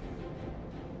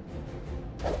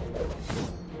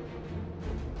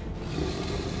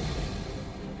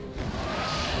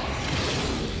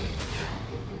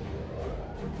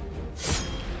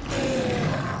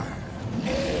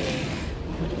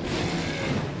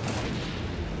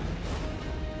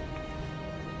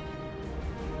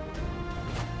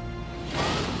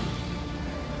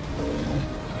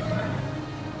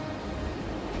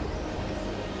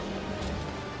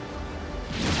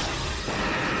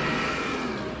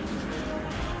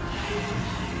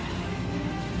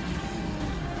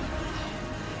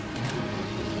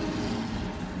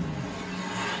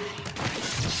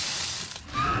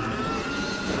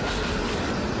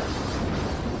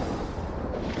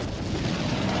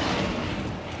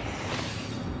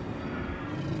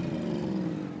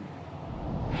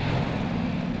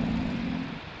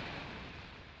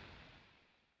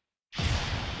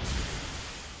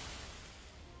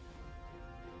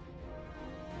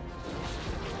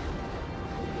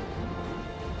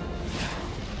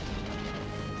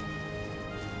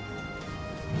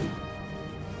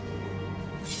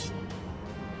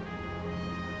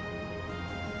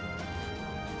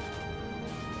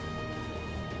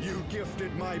 You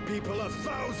gifted my people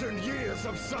 1,000 years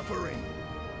of suffering.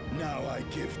 Now I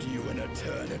gift you an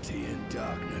eternity in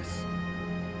darkness.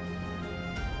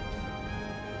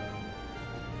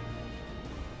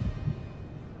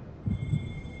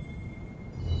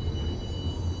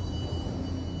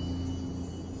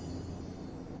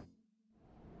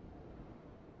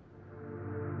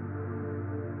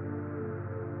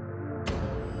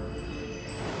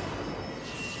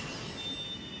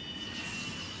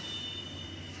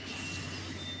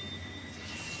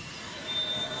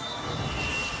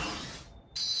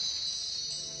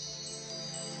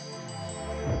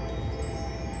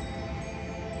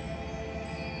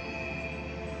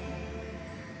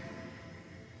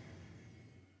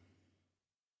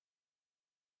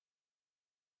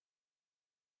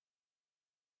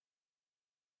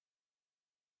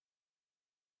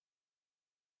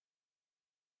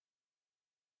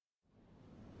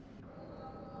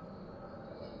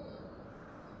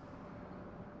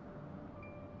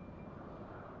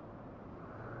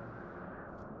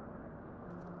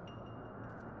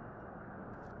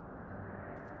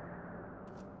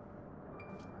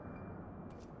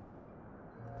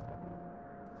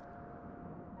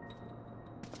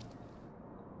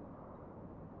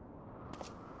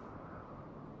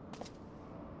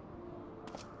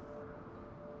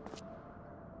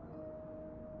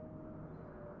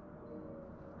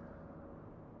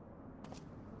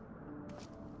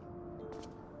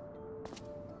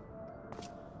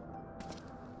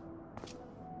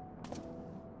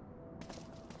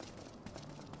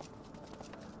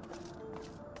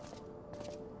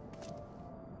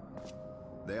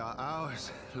 They are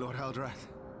ours, Lord Eldrath.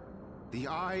 The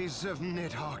eyes of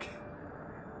Nidhogg.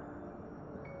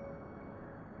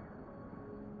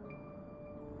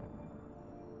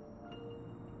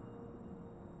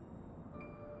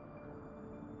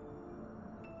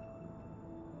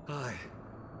 Aye.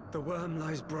 The worm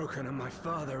lies broken and my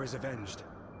father is avenged.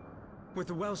 With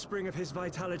the wellspring of his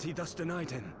vitality thus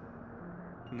denied him,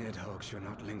 Nidhogg shall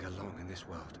not linger long in this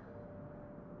world.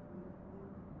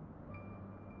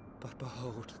 But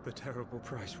behold the terrible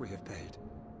price we have paid.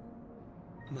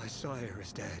 My sire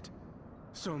is dead.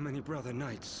 So many brother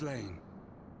knights slain.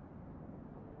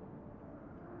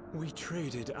 We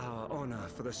traded our honor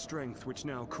for the strength which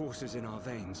now courses in our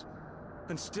veins.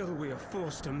 And still we are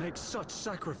forced to make such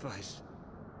sacrifice.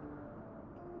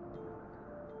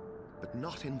 But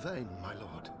not in vain, my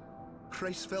lord.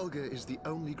 Hraesvelgr is the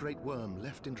only great worm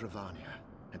left in Dravania,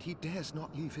 and he dares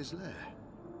not leave his lair.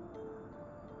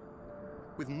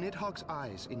 With Nidhogg's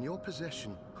eyes in your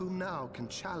possession, who now can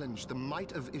challenge the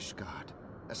might of Ishgard,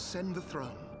 ascend the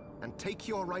throne, and take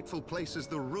your rightful place as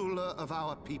the ruler of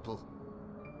our people?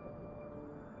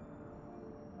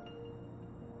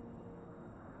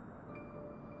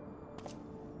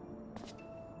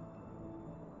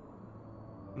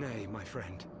 Nay, my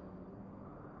friend.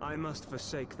 I must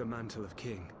forsake the mantle of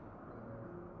king.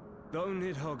 Though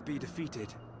Nidhogg be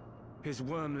defeated, his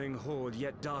wormling horde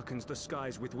yet darkens the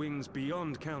skies with wings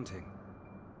beyond counting.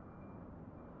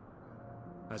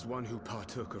 As one who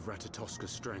partook of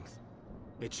Ratatoska's strength,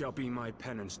 it shall be my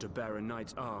penance to bear a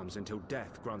knight's arms until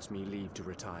death grants me leave to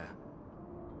retire.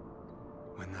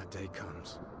 When that day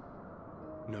comes,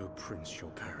 no prince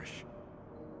shall perish,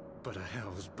 but a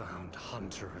hell's-bound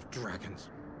hunter of dragons.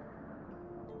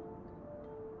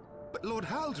 But Lord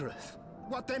Haldreth,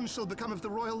 what then shall become of the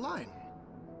royal line?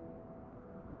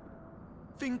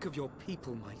 Think of your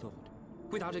people, my lord.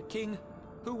 Without a king,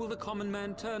 who will the common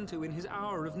man turn to in his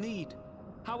hour of need?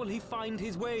 How will he find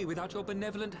his way without your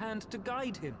benevolent hand to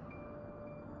guide him?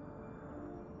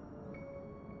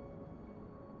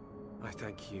 I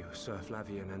thank you, Sir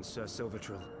Flavian and Sir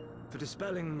Silvertrill, for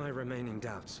dispelling my remaining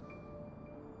doubts.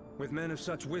 With men of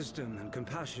such wisdom and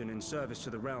compassion in service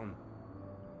to the realm,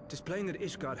 'tis plain that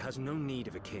Ishgard has no need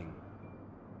of a king.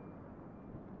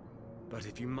 But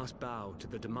if you must bow to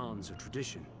the demands of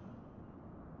tradition,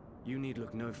 you need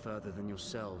look no further than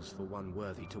yourselves for one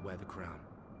worthy to wear the crown.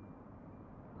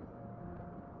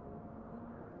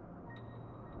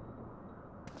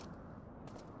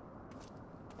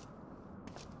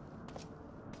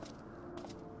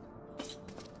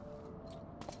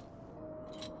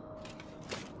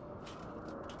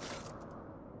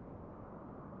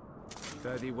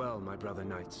 Fare thee well, my brother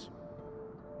knights,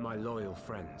 my loyal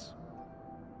friends.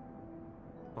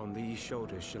 On these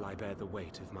shoulders shall I bear the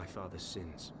weight of my father's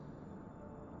sins.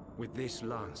 With this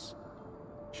lance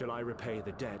shall I repay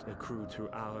the debt accrued through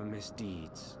our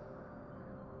misdeeds.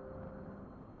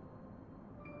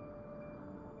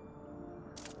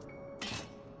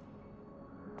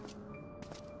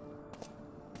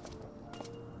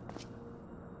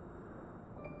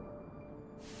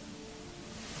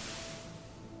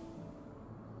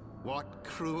 What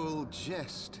cruel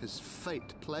jest has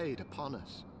fate played upon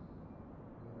us?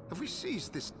 Have we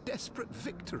seized this desperate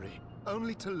victory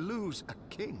only to lose a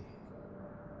king?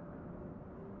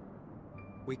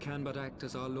 We can but act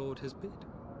as our lord has bid.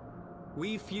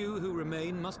 We few who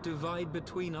remain must divide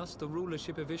between us the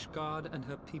rulership of Ishgard and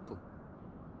her people.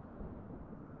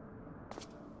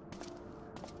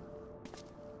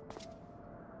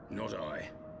 Not I.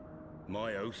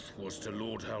 My oath was to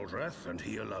Lord Haldrath, and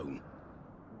he alone.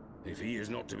 If he is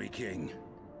not to be king,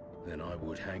 then I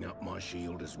would hang up my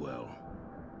shield as well.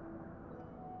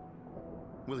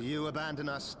 Will you abandon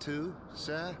us too,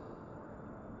 sir?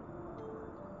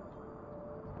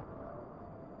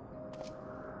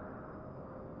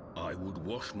 I would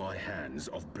wash my hands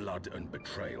of blood and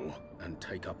betrayal, and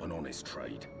take up an honest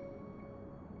trade.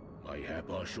 Mayhap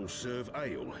I shall serve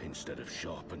ale instead of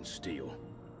sharpened steel.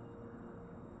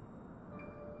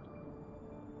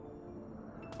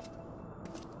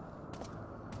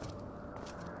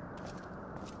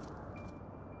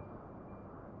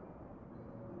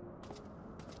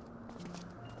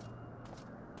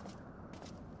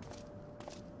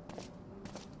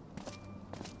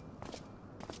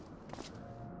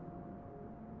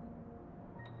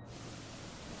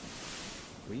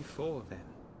 We four, then.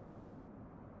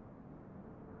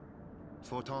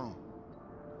 Forton,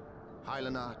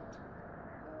 Hylanat,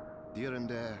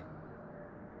 Dirender,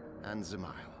 and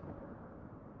Zemail.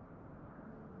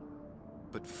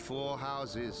 But 4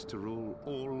 houses to rule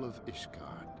all of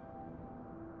Ishgard.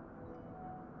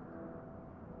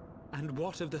 And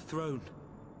what of the throne?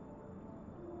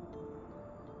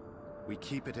 We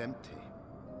keep it empty.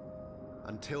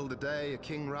 Until the day a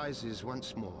king rises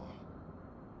once more,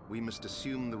 we must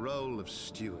assume the role of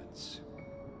stewards.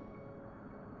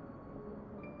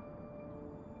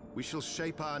 We shall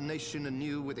shape our nation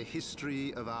anew with a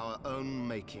history of our own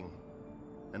making,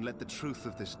 and let the truth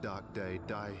of this dark day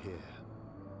die here,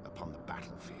 upon the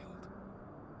battlefield.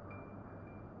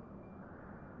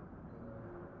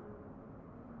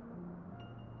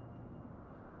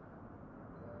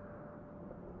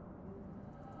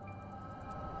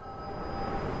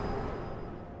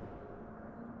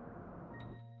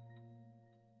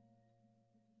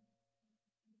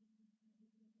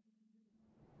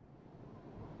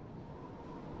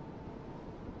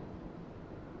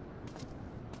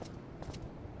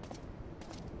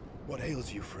 What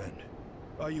ails you, friend?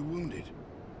 Are you wounded?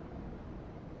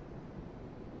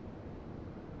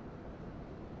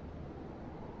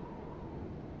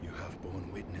 You have borne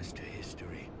witness to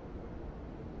history.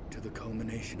 To the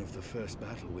culmination of the first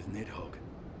battle with Nidhogg.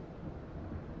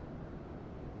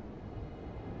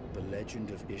 The legend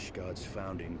of Ishgard's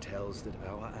founding tells that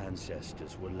our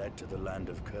ancestors were led to the land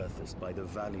of Kurthus by the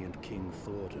valiant King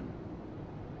Thordan.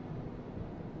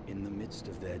 In the midst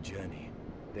of their journey,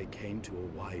 they came to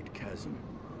a wide chasm,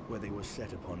 where they were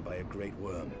set upon by a great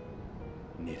worm,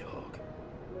 Nidhogg.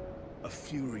 A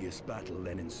furious battle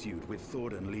then ensued, with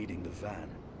Thordan leading the van.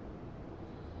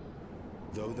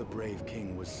 Though the brave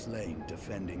king was slain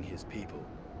defending his people,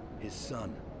 his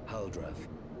son, Haldrath,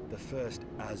 the first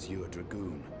Azure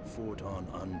Dragoon, fought on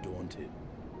undaunted.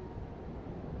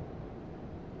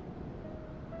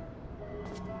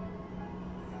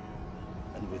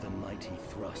 And with a mighty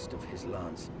thrust of his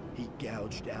lance, he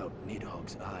gouged out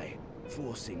Nidhogg's eye,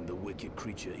 forcing the wicked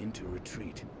creature into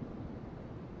retreat.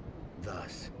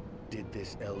 Thus, did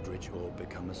this eldritch orb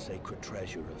become a sacred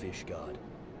treasure of Ishgard,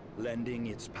 lending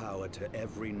its power to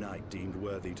every knight deemed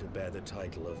worthy to bear the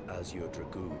title of Azure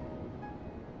Dragoon.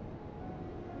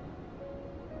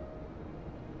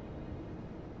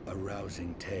 A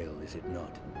rousing tale, is it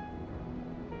not?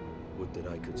 Would that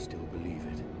I could still believe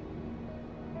it.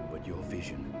 But your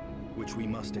vision, which we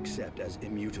must accept as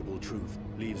immutable truth,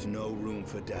 leaves no room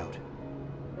for doubt,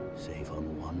 save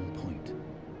on one point.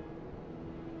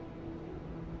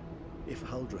 If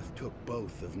Haldrath took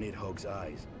both of Nidhogg's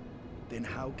eyes, then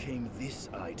how came this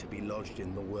eye to be lodged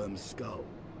in the worm's skull?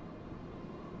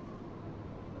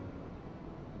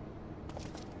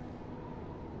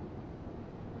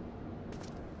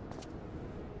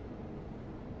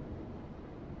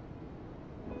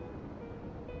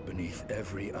 Beneath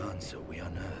every answer we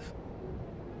unearth,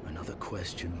 another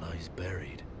question lies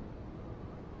buried.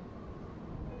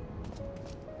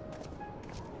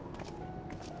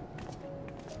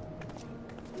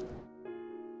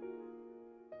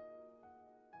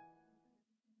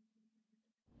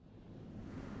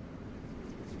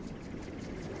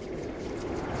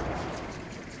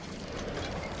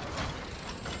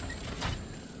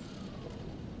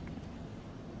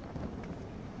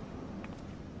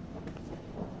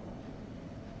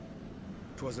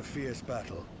 Twas a fierce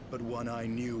battle, but one I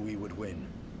knew we would win.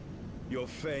 Your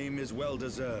fame is well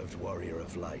deserved, warrior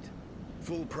of light.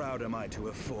 Full proud am I to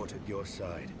have fought at your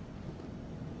side.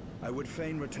 I would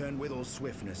fain return with all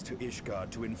swiftness to Ishgard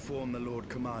to inform the Lord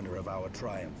Commander of our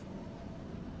triumph.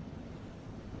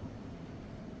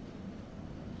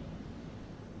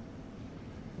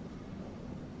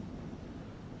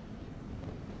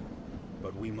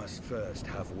 But we must first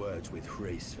have words with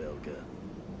Hraesvelgr.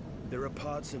 There are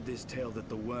parts of this tale that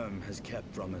the worm has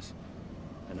kept from us,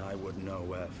 and I would know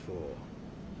wherefore.